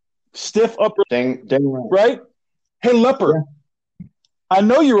 stiff upper, dang right? Hey, leper, I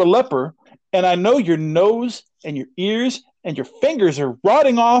know you're a leper, and I know your nose and your ears and your fingers are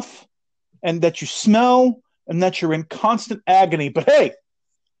rotting off, and that you smell, and that you're in constant agony. But hey,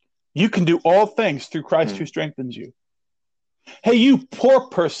 you can do all things through Christ who strengthens you. Hey, you poor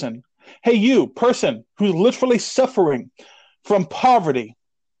person. Hey, you person who's literally suffering from poverty,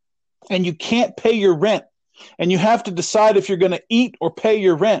 and you can't pay your rent, and you have to decide if you're going to eat or pay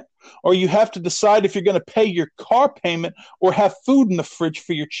your rent, or you have to decide if you're going to pay your car payment or have food in the fridge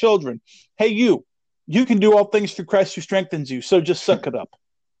for your children. Hey, you can do all things through Christ who strengthens you, so just suck it up.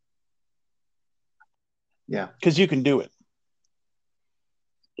 Yeah. Because you can do it.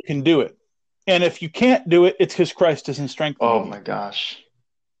 You can do it. And if you can't do it, it's because Christ isn't strengthening you. Oh, my gosh.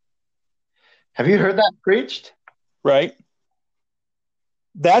 Have you heard that preached? Right?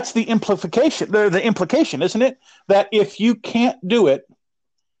 That's the implication, the implication, isn't it? That if you can't do it,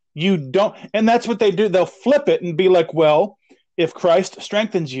 you don't. And that's what they do. They'll flip it and be like, well, if Christ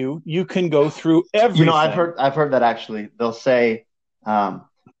strengthens you, you can go through everything. You know, I've heard that actually. They'll say, God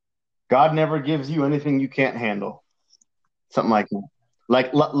never gives you anything you can't handle. Something like that.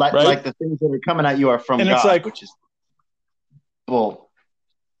 Like the things that are coming at you are from God, like, which is bull.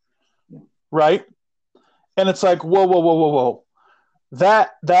 Right? And it's like, whoa.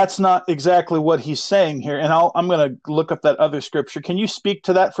 That's not exactly what he's saying here. And I'm going to look up that other scripture. Can you speak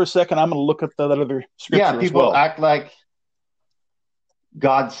to that for a second? I'm going to look up that other scripture. Yeah, people act like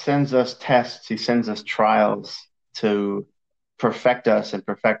God sends us tests. He sends us trials to perfect us and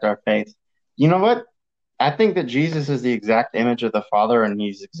perfect our faith. You know what? I think that Jesus is the exact image of the Father, and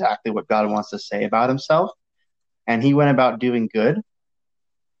he's exactly what God wants to say about himself. And he went about doing good,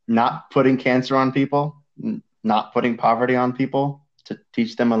 not putting cancer on people, not putting poverty on people to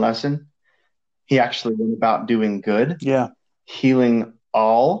teach them a lesson. He actually went about doing good, healing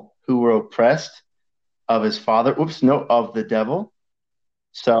all who were oppressed of his father. Of the devil.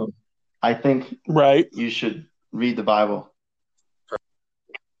 So I think you should read the Bible.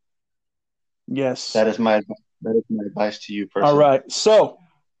 Yes. That is my advice to you personally. All right. So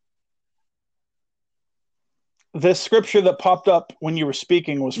the scripture that popped up when you were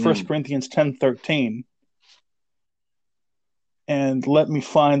speaking was 1 Corinthians 10:13. And let me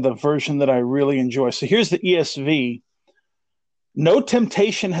find the version that I really enjoy. So here's the ESV. No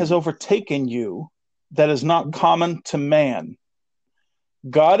temptation has overtaken you that is not common to man.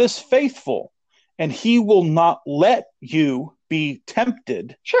 God is faithful, and he will not let you be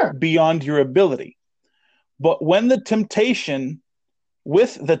tempted beyond your ability. But with the temptation,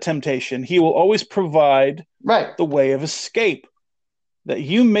 he will always provide the way of escape, that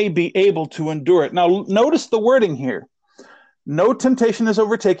you may be able to endure it. Now, notice the wording here. No temptation has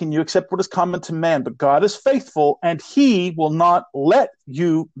overtaken you except what is common to man, but God is faithful, and he will not let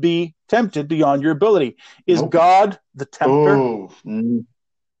you be tempted beyond your ability. Is God the tempter?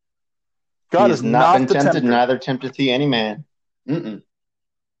 God is not been tempted, tempter. Neither tempteth he any man.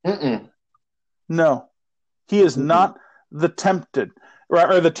 No, he is not the tempted,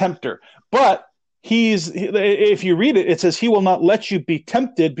 or the tempter. But if you read it, it says he will not let you be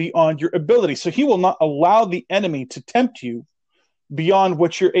tempted beyond your ability. So he will not allow the enemy to tempt you beyond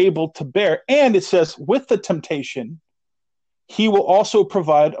what you're able to bear. And it says with the temptation, he will also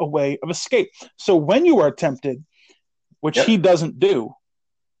provide a way of escape. So when you are tempted, which he doesn't do,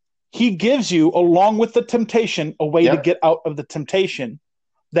 he gives you, along with the temptation, a way to get out of the temptation,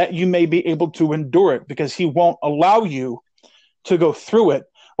 that you may be able to endure it, because he won't allow you to go through it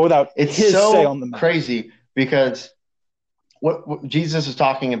without his say on the matter. It's so crazy, because what Jesus is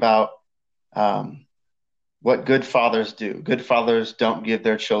talking about, what good fathers do. Good fathers don't give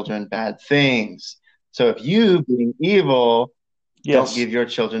their children bad things. So if you, being evil, don't give your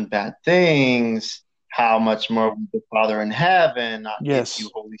children bad things, how much more will the Father in heaven not give you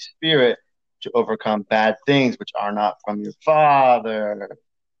Holy Spirit? to overcome bad things which are not from your Father.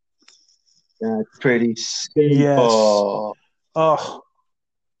 That's pretty simple. Yes. Oh,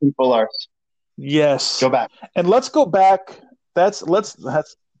 People are. yes. Go back. And let's go back. That's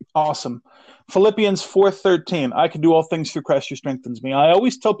awesome. Philippians 4:13. I can do all things through Christ who strengthens me. I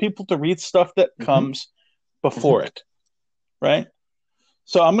always tell people to read stuff that comes before it, right?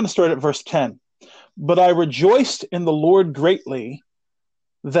 So I'm going to start at verse 10. But I rejoiced in the Lord greatly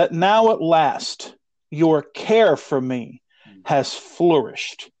that now at last your care for me has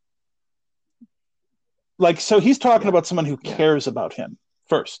flourished. Like, so he's talking about someone who cares about him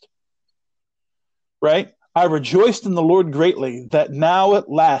first, right? I rejoiced in the Lord greatly that now at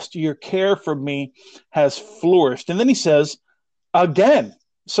last your care for me has flourished. And then he says, again.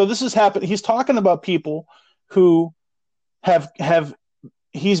 So this has happened. He's talking about people who have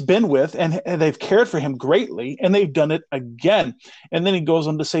he's been with and they've cared for him greatly, and they've done it again. And then he goes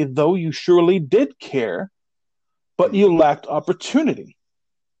on to say, though you surely did care, but you lacked opportunity.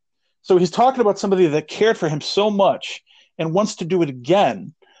 So he's talking about somebody that cared for him so much and wants to do it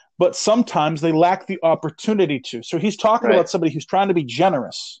again, but sometimes they lack the opportunity to. So he's talking about somebody who's trying to be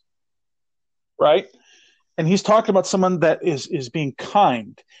generous, right? And he's talking about someone that is being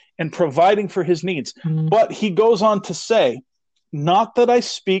kind and providing for his needs. But he goes on to say, not that I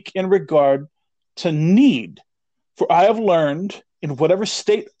speak in regard to need, for I have learned in whatever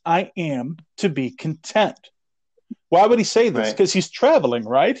state I am to be content. Why would he say this? Because he's traveling,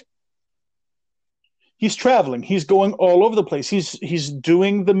 right? He's traveling. He's going all over the place. He's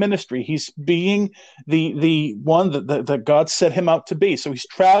doing the ministry. He's being the one that God set him out to be. So he's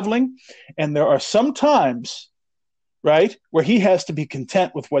traveling, and there are some times, right, where he has to be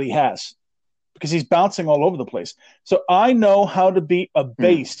content with what he has because he's bouncing all over the place. So I know how to be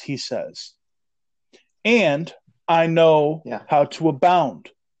abased, he says, and I know how to abound.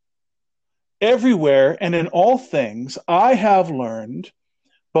 Everywhere and in all things, I have learned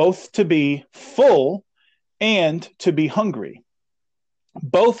both to be full and to be hungry,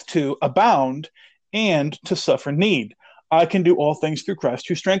 both to abound and to suffer need. I can do all things through Christ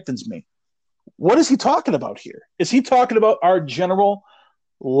who strengthens me. What is he talking about here? Is he talking about our general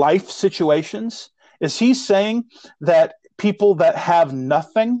life situations? Is he saying that people that have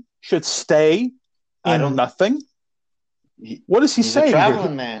nothing should stay in nothing? What is he saying? He's a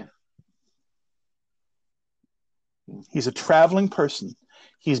traveling man. He's a traveling person.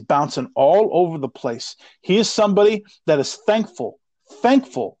 He's bouncing all over the place. He is somebody that is thankful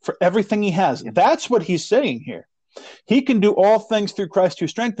for everything he has. That's what he's saying here. He can do all things through Christ who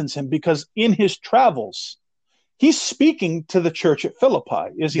strengthens him, because in his travels, he's speaking to the church at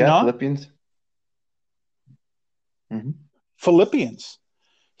Philippi, is he not? Philippians. Philippians.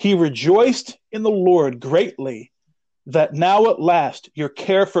 He rejoiced in the Lord greatly that now at last your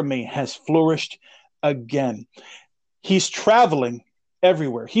care for me has flourished again. He's traveling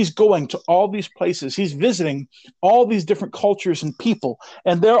everywhere. He's going to all these places. He's visiting all these different cultures and people.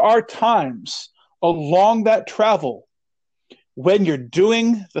 And there are times along that travel when you're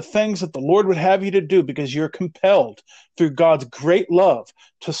doing the things that the Lord would have you to do because you're compelled through God's great love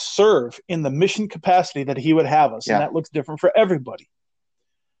to serve in the mission capacity that he would have us. And that looks different for everybody.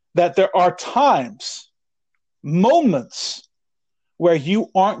 That there are times, moments, where you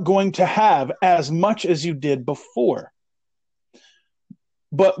aren't going to have as much as you did before.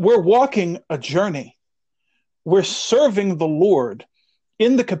 But we're walking a journey. We're serving the Lord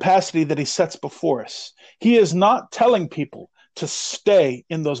in the capacity that he sets before us. He is not telling people to stay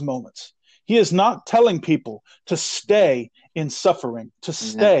in those moments. He is not telling people to stay in suffering, to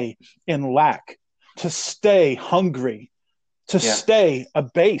stay in lack, to stay hungry, to stay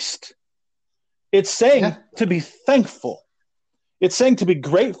abased. It's saying to be thankful. It's saying to be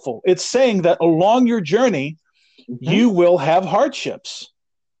grateful. It's saying that along your journey, you will have hardships.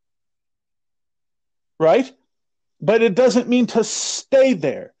 Right? But it doesn't mean to stay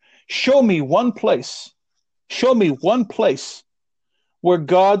there. Show me one place where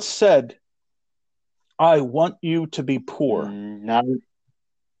God said, I want you to be poor.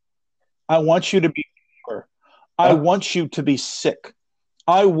 I want you to be poor. I want you to be sick.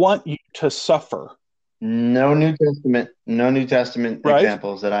 I want you to suffer. No New Testament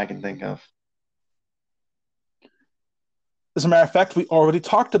examples that I can think of. As a matter of fact, we already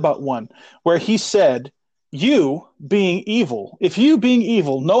talked about one where he said, you being evil, if you being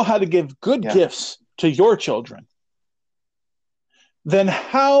evil know how to give good gifts to your children, then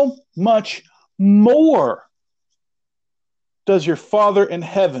how much more does your Father in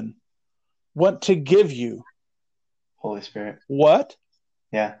heaven want to give you? Holy Spirit. What?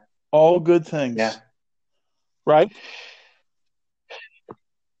 Yeah. All good things. Yeah. Right?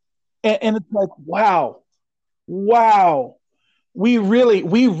 And it's like, wow. We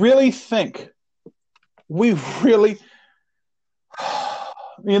really think, you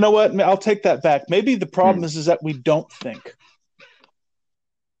know what? I'll take that back. Maybe the problem is that we don't think.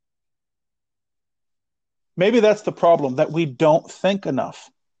 Maybe that's the problem, that we don't think enough.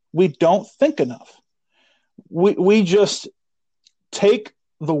 We don't think enough. We just take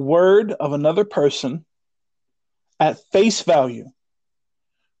the word of another person at face value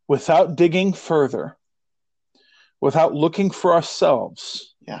without digging further, without looking for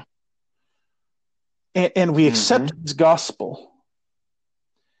ourselves. Yeah. And we accept his gospel.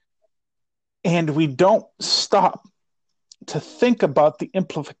 And we don't stop to think about the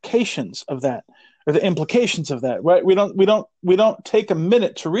implications of that, or the implications of that, right? We don't take a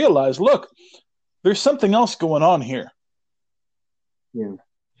minute to realize, look, there's something else going on here. Yeah.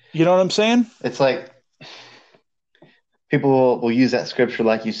 You know what I'm saying? It's like people will use that scripture,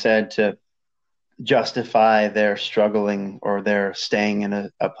 like you said, to justify their struggling or their staying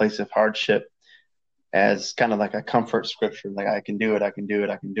in a place of hardship as kind of like a comfort scripture. Like, I can do it, I can do it,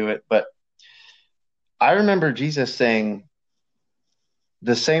 I can do it. But I remember Jesus saying,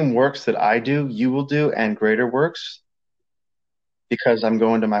 the same works that I do, you will do, and greater works, because I'm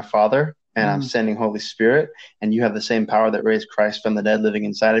going to my Father and I'm sending Holy Spirit, and you have the same power that raised Christ from the dead living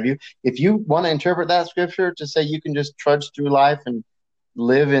inside of you. If you want to interpret that scripture to say you can just trudge through life and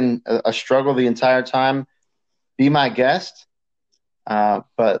live in a struggle the entire time, be my guest.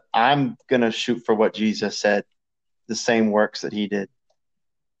 But I'm going to shoot for what Jesus said, the same works that he did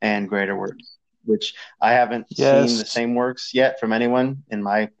and greater works, which I haven't seen the same works yet from anyone in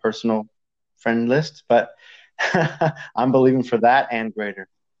my personal friend list, but I'm believing for that and greater.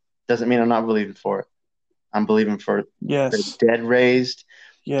 Doesn't mean I'm not believing for it. I'm believing for the dead raised,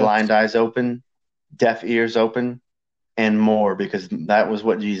 blind eyes open, deaf ears open, and more, because that was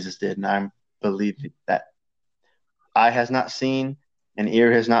what Jesus did. And I'm believing that eye has not seen and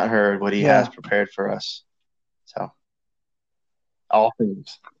ear has not heard what he has prepared for us. So all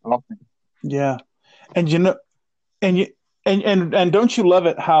things. Yeah. And you know, and don't you love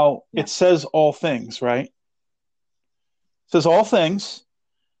it how it says all things, right? It says all things,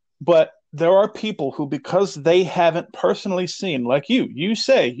 but there are people who, because they haven't personally seen, like you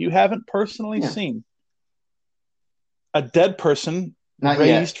say you haven't personally seen a dead person not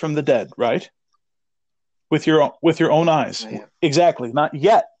raised yet from the dead, right? With your own eyes. Exactly. Not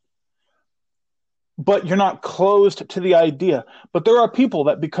yet. But you're not closed to the idea. But there are people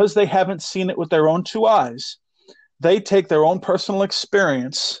that, because they haven't seen it with their own two eyes, they take their own personal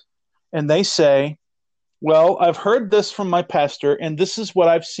experience and they say, well, I've heard this from my pastor and this is what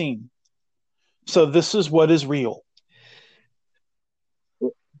I've seen. So this is what is real.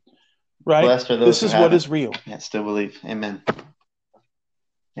 Right? Blessed are those this is what is real. Yeah, still believe. Amen.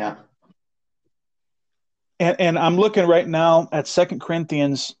 Yeah. And I'm looking right now at 2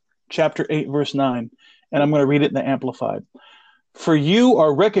 Corinthians chapter 8, verse 9, and I'm going to read it in the Amplified. For you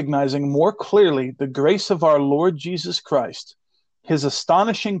are recognizing more clearly the grace of our Lord Jesus Christ, his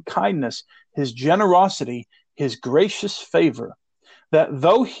astonishing kindness, his generosity, his gracious favor, that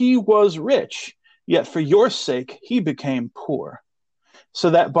though he was rich, yet for your sake he became poor, so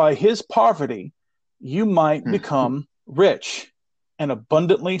that by his poverty you might become rich and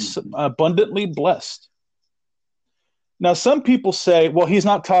abundantly blessed. Now, some people say, well, he's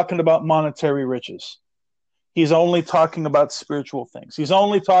not talking about monetary riches. He's only talking about spiritual things. He's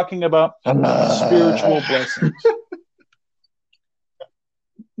only talking about spiritual blessings.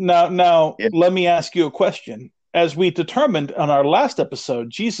 Now, let me ask you a question. As we determined on our last episode,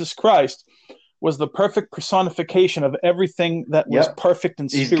 Jesus Christ was the perfect personification of everything that was perfect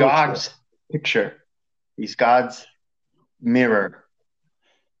and spiritual. He's God's picture. He's God's mirror.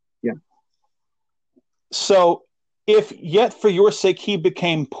 Yeah. So, if yet for your sake he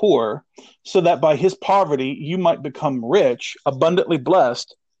became poor, so that by his poverty you might become rich, abundantly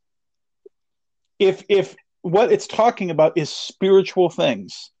blessed. If what it's talking about is spiritual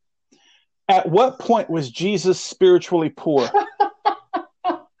things, at what point was Jesus spiritually poor?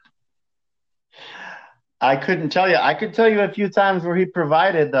 I couldn't tell you. I could tell you a few times where he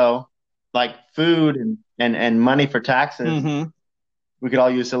provided, though, like food and money for taxes. Mm-hmm. We could all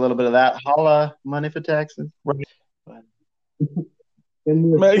use a little bit of that. Holla, money for taxes. Right.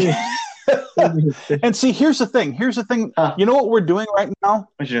 And see, here's the thing. You know what we're doing right now?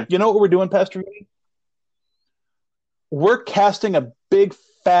 You know what we're doing, Pastor Vinny? We're casting a big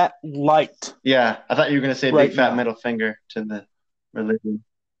fat light. Yeah, I thought you were going to say big fat middle finger to the religion.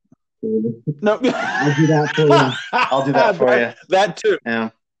 No, I'll do that for you. I'll do that for you. That too.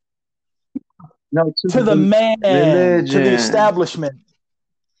 Yeah. No, to the man, religion. To the establishment.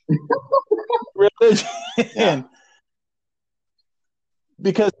 religion. Yeah.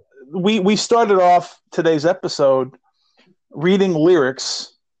 Because we started off today's episode reading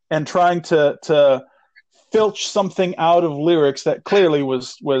lyrics and trying to filch something out of lyrics that clearly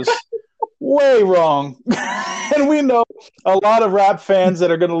was way wrong. And we know a lot of rap fans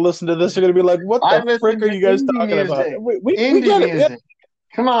that are going to listen to this are going to be like, what the frick are you guys talking about? We get it. Music.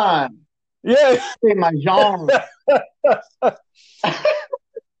 Come on. Yeah. My genre.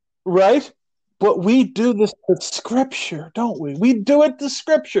 Right? But we do this with scripture, don't we? We do it to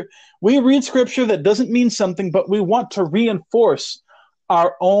scripture. We read scripture that doesn't mean something, but we want to reinforce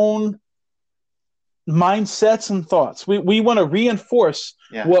our own mindsets and thoughts. We want to reinforce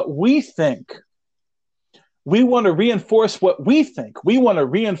what we think. We want to reinforce what we think. We want to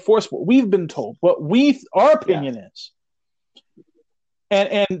reinforce what we've been told, what our opinion is.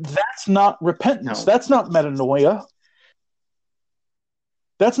 And that's not repentance. No. That's not metanoia.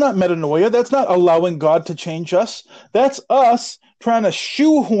 That's not metanoia. That's not allowing God to change us. That's us trying to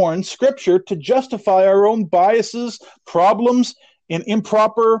shoehorn scripture to justify our own biases, problems, and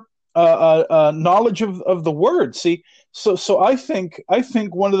improper knowledge of the word. See, so I think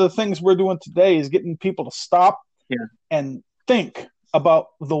one of the things we're doing today is getting people to stop and think about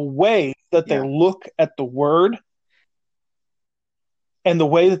the way that they look at the word and the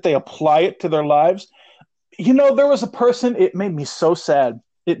way that they apply it to their lives. You know, there was a person, it made me so sad.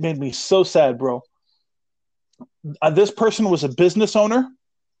 It made me so sad, bro. This person was a business owner,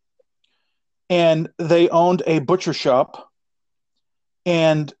 and they owned a butcher shop,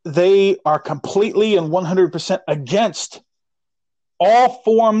 and they are completely and 100% against all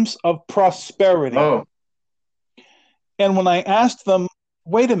forms of prosperity. Oh. And when I asked them,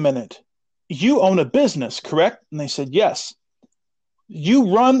 wait a minute, you own a business, correct? And they said, yes.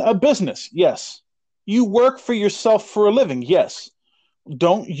 You run a business? Yes. You work for yourself for a living? Yes.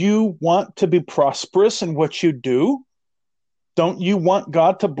 Don't you want to be prosperous in what you do? Don't you want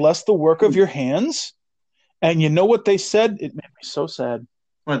God to bless the work of your hands? And you know what they said? It made me so sad.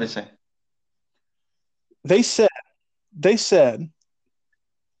 What did they say? They said,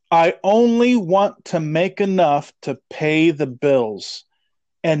 I only want to make enough to pay the bills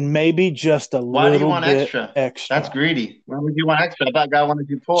and maybe just a little bit Why do you want extra? That's greedy. Why would you want extra? I thought God wanted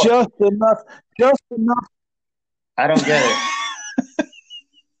you poor. Just enough. I don't get it.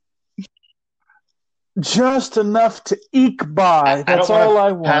 Just enough to eke by. That's all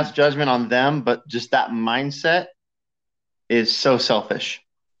I want. Pass judgment on them, but just that mindset is so selfish.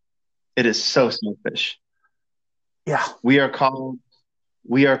 It is so selfish. Yeah. We are called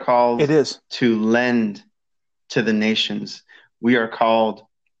it is to lend to the nations. We are called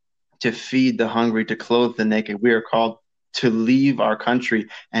to feed the hungry, to clothe the naked. We are called to leave our country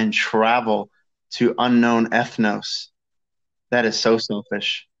and travel to unknown ethnos. That is so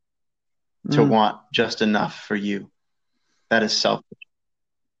selfish. To want just enough for you. That is selfish.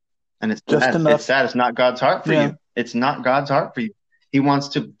 And it's just sad. Enough. It's sad. It's not God's heart for you. It's not God's heart for you. He wants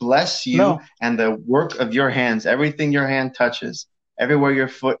to bless you and the work of your hands, everything your hand touches, everywhere your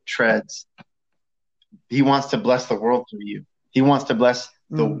foot treads. He wants to bless the world through you. He wants to bless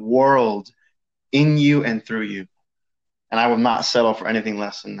the world in you and through you. And I will not settle for anything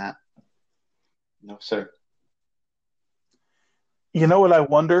less than that. No, sir. You know what I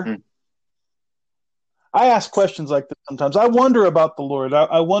wonder? I ask questions like this sometimes. I wonder about the Lord.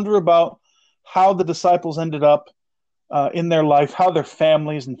 I wonder about how the disciples ended up in their life, how their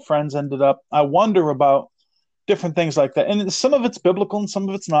families and friends ended up. I wonder about different things like that. And some of it's biblical and some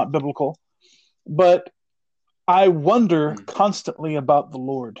of it's not biblical. But I wonder constantly about the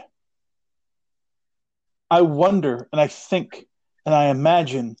Lord. I wonder and I think and I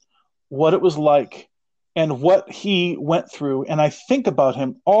imagine what it was like and what he went through. And I think about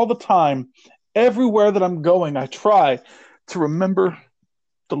him all the time. Everywhere that I'm going, I try to remember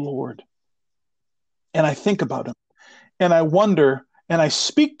the Lord. And I think about him. And I wonder, and I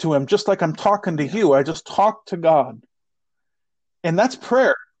speak to him just like I'm talking to you. I just talk to God. And that's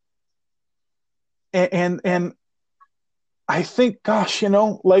prayer. And I think, gosh, you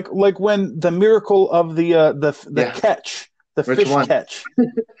know, like when the miracle of the catch, the Which fish one? catch.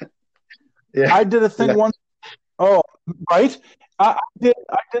 I did a thing once. Oh, right. I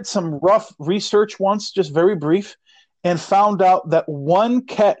did some rough research once, just very brief, and found out that one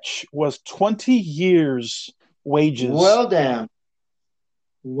catch was 20 years' wages. Well, damn.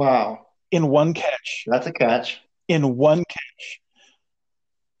 Wow. In one catch. That's a catch. In one catch.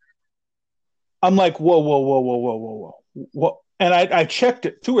 I'm like, whoa. What? And I checked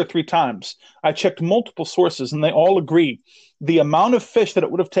it 2 or 3 times. I checked multiple sources, and they all agree. The amount of fish that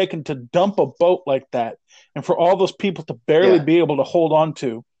it would have taken to dump a boat like that, and for all those people to barely be able to hold on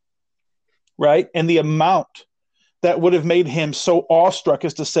to, right? And the amount that would have made him so awestruck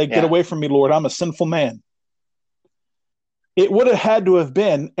as to say, "Get away from me, Lord, I'm a sinful man." It would have had to have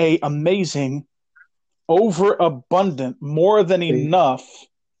been a amazing, overabundant, more than enough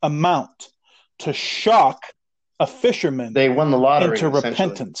amount to shock a fisherman They won the lottery into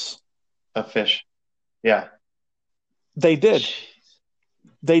repentance. A fish. Yeah. They did. Jeez.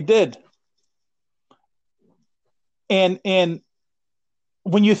 They did. And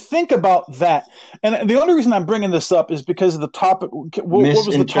when you think about that, and the only reason I'm bringing this up is because of the topic. What was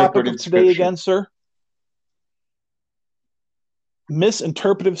the topic of today again, sir?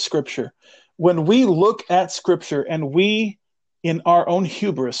 Misinterpreted scripture. When we look at scripture and we, in our own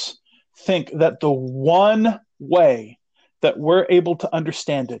hubris, think that the one way that we're able to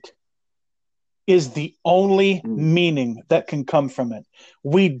understand it is the only meaning that can come from it,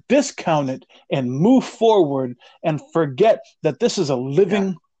 we discount it and move forward and forget that this is a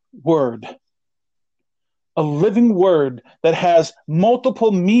living word. A living word that has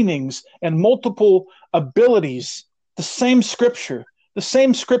multiple meanings and multiple abilities. The same scripture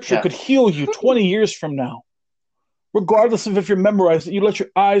could heal you 20 years from now. Regardless of if you're memorized it, you let your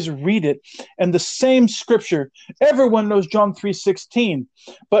eyes read it. And the same scripture, everyone knows John 3:16.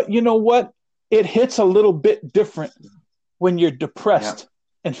 But you know what? It hits a little bit different when you're depressed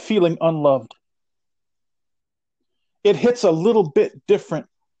and feeling unloved. It hits a little bit different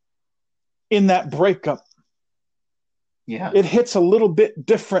in that breakup. Yeah. It hits a little bit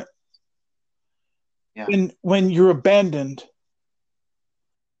different when you're abandoned.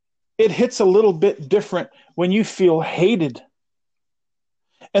 It hits a little bit different when you feel hated.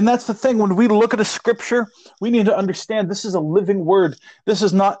 And that's the thing. When we look at a scripture, we need to understand this is a living word. This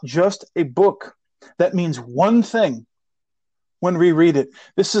is not just a book that means one thing when we read it.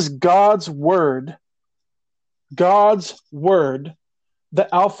 This is God's word. God's word,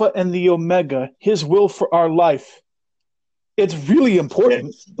 the Alpha and the Omega, his will for our life. It's really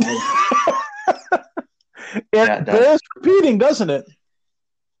important. It bears repeating, doesn't it?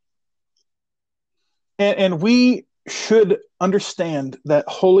 And we should understand that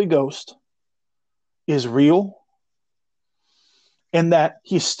Holy Ghost is real and that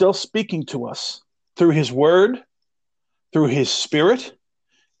he's still speaking to us through his word, through his spirit,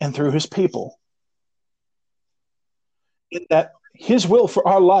 and through his people. And that his will for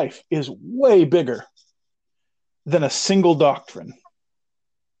our life is way bigger than a single doctrine.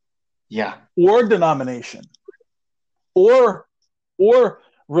 Yeah. Or denomination. Or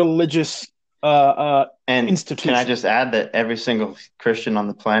religious and institution. Can I just add that every single Christian on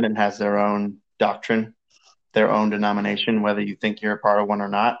the planet has their own doctrine, their own denomination, whether you think you're a part of one or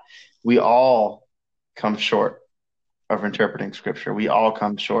not. We all come short of interpreting scripture. We all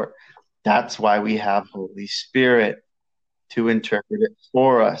come short. That's why we have Holy Spirit to interpret it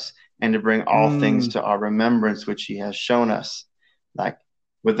for us and to bring all things to our remembrance, which he has shown us. Like,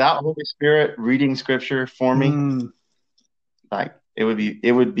 without Holy Spirit reading scripture for me, like it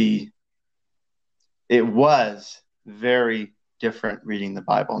was very different reading the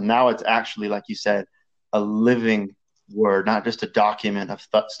Bible. Now it's actually, like you said, a living word, not just a document of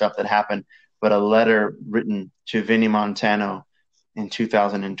stuff that happened, but a letter written to Vinnie Montano in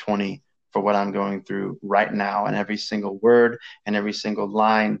 2020 for what I'm going through right now. And every single word and every single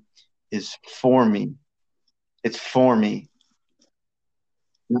line is for me. It's for me.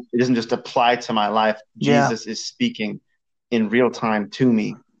 It doesn't just apply to my life. Yeah. Jesus is speaking in real time to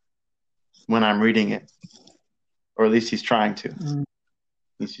me when I'm reading it. Or at least he's trying to. At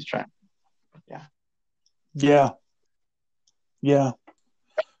least he's trying. Yeah. Yeah. Yeah.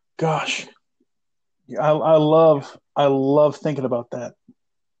 Gosh. I love thinking about that.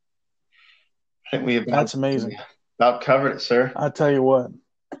 I think we have That's amazing. About covered it, sir. I tell you what.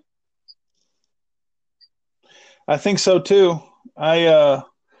 I think so too.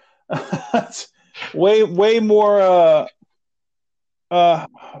 way more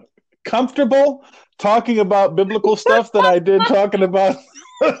comfortable talking about biblical stuff than I did talking about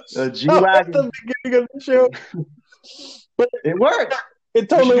G-Wagon. the beginning of the show. But it worked. It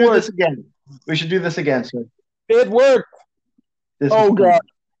totally worked. We should do this again, sir. It worked. Oh God.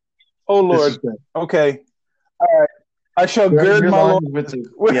 Oh Lord. Okay. All right. I shall gird my loins.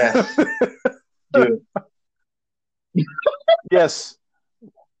 Yes. Do it. Yes.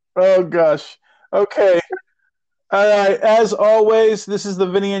 Oh gosh. Okay. All right. As always, this is the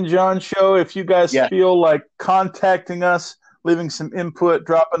Vinny and John show. If you guys feel like contacting us, leaving some input,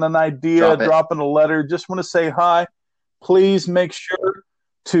 dropping an idea, dropping a letter, just want to say hi, please make sure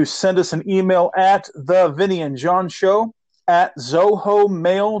to send us an email at the Vinny and John show at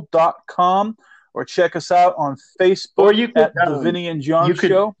zohomail.com. or check us out on Facebook Or you could, at the Vinny and John you could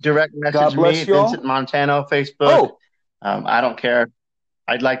Show. direct message God bless me, y'all. Vincent Montano, Facebook. Oh, I don't care.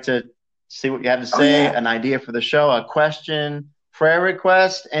 I'd like to see what you have to say, an idea for the show, a question, prayer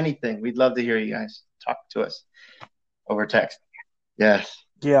request, anything. We'd love to hear you guys talk to us over text. Yes.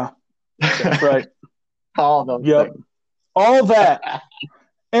 yeah, that's right. All those things. All that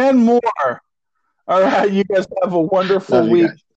and more. All right, you guys have a wonderful Love you week. guys.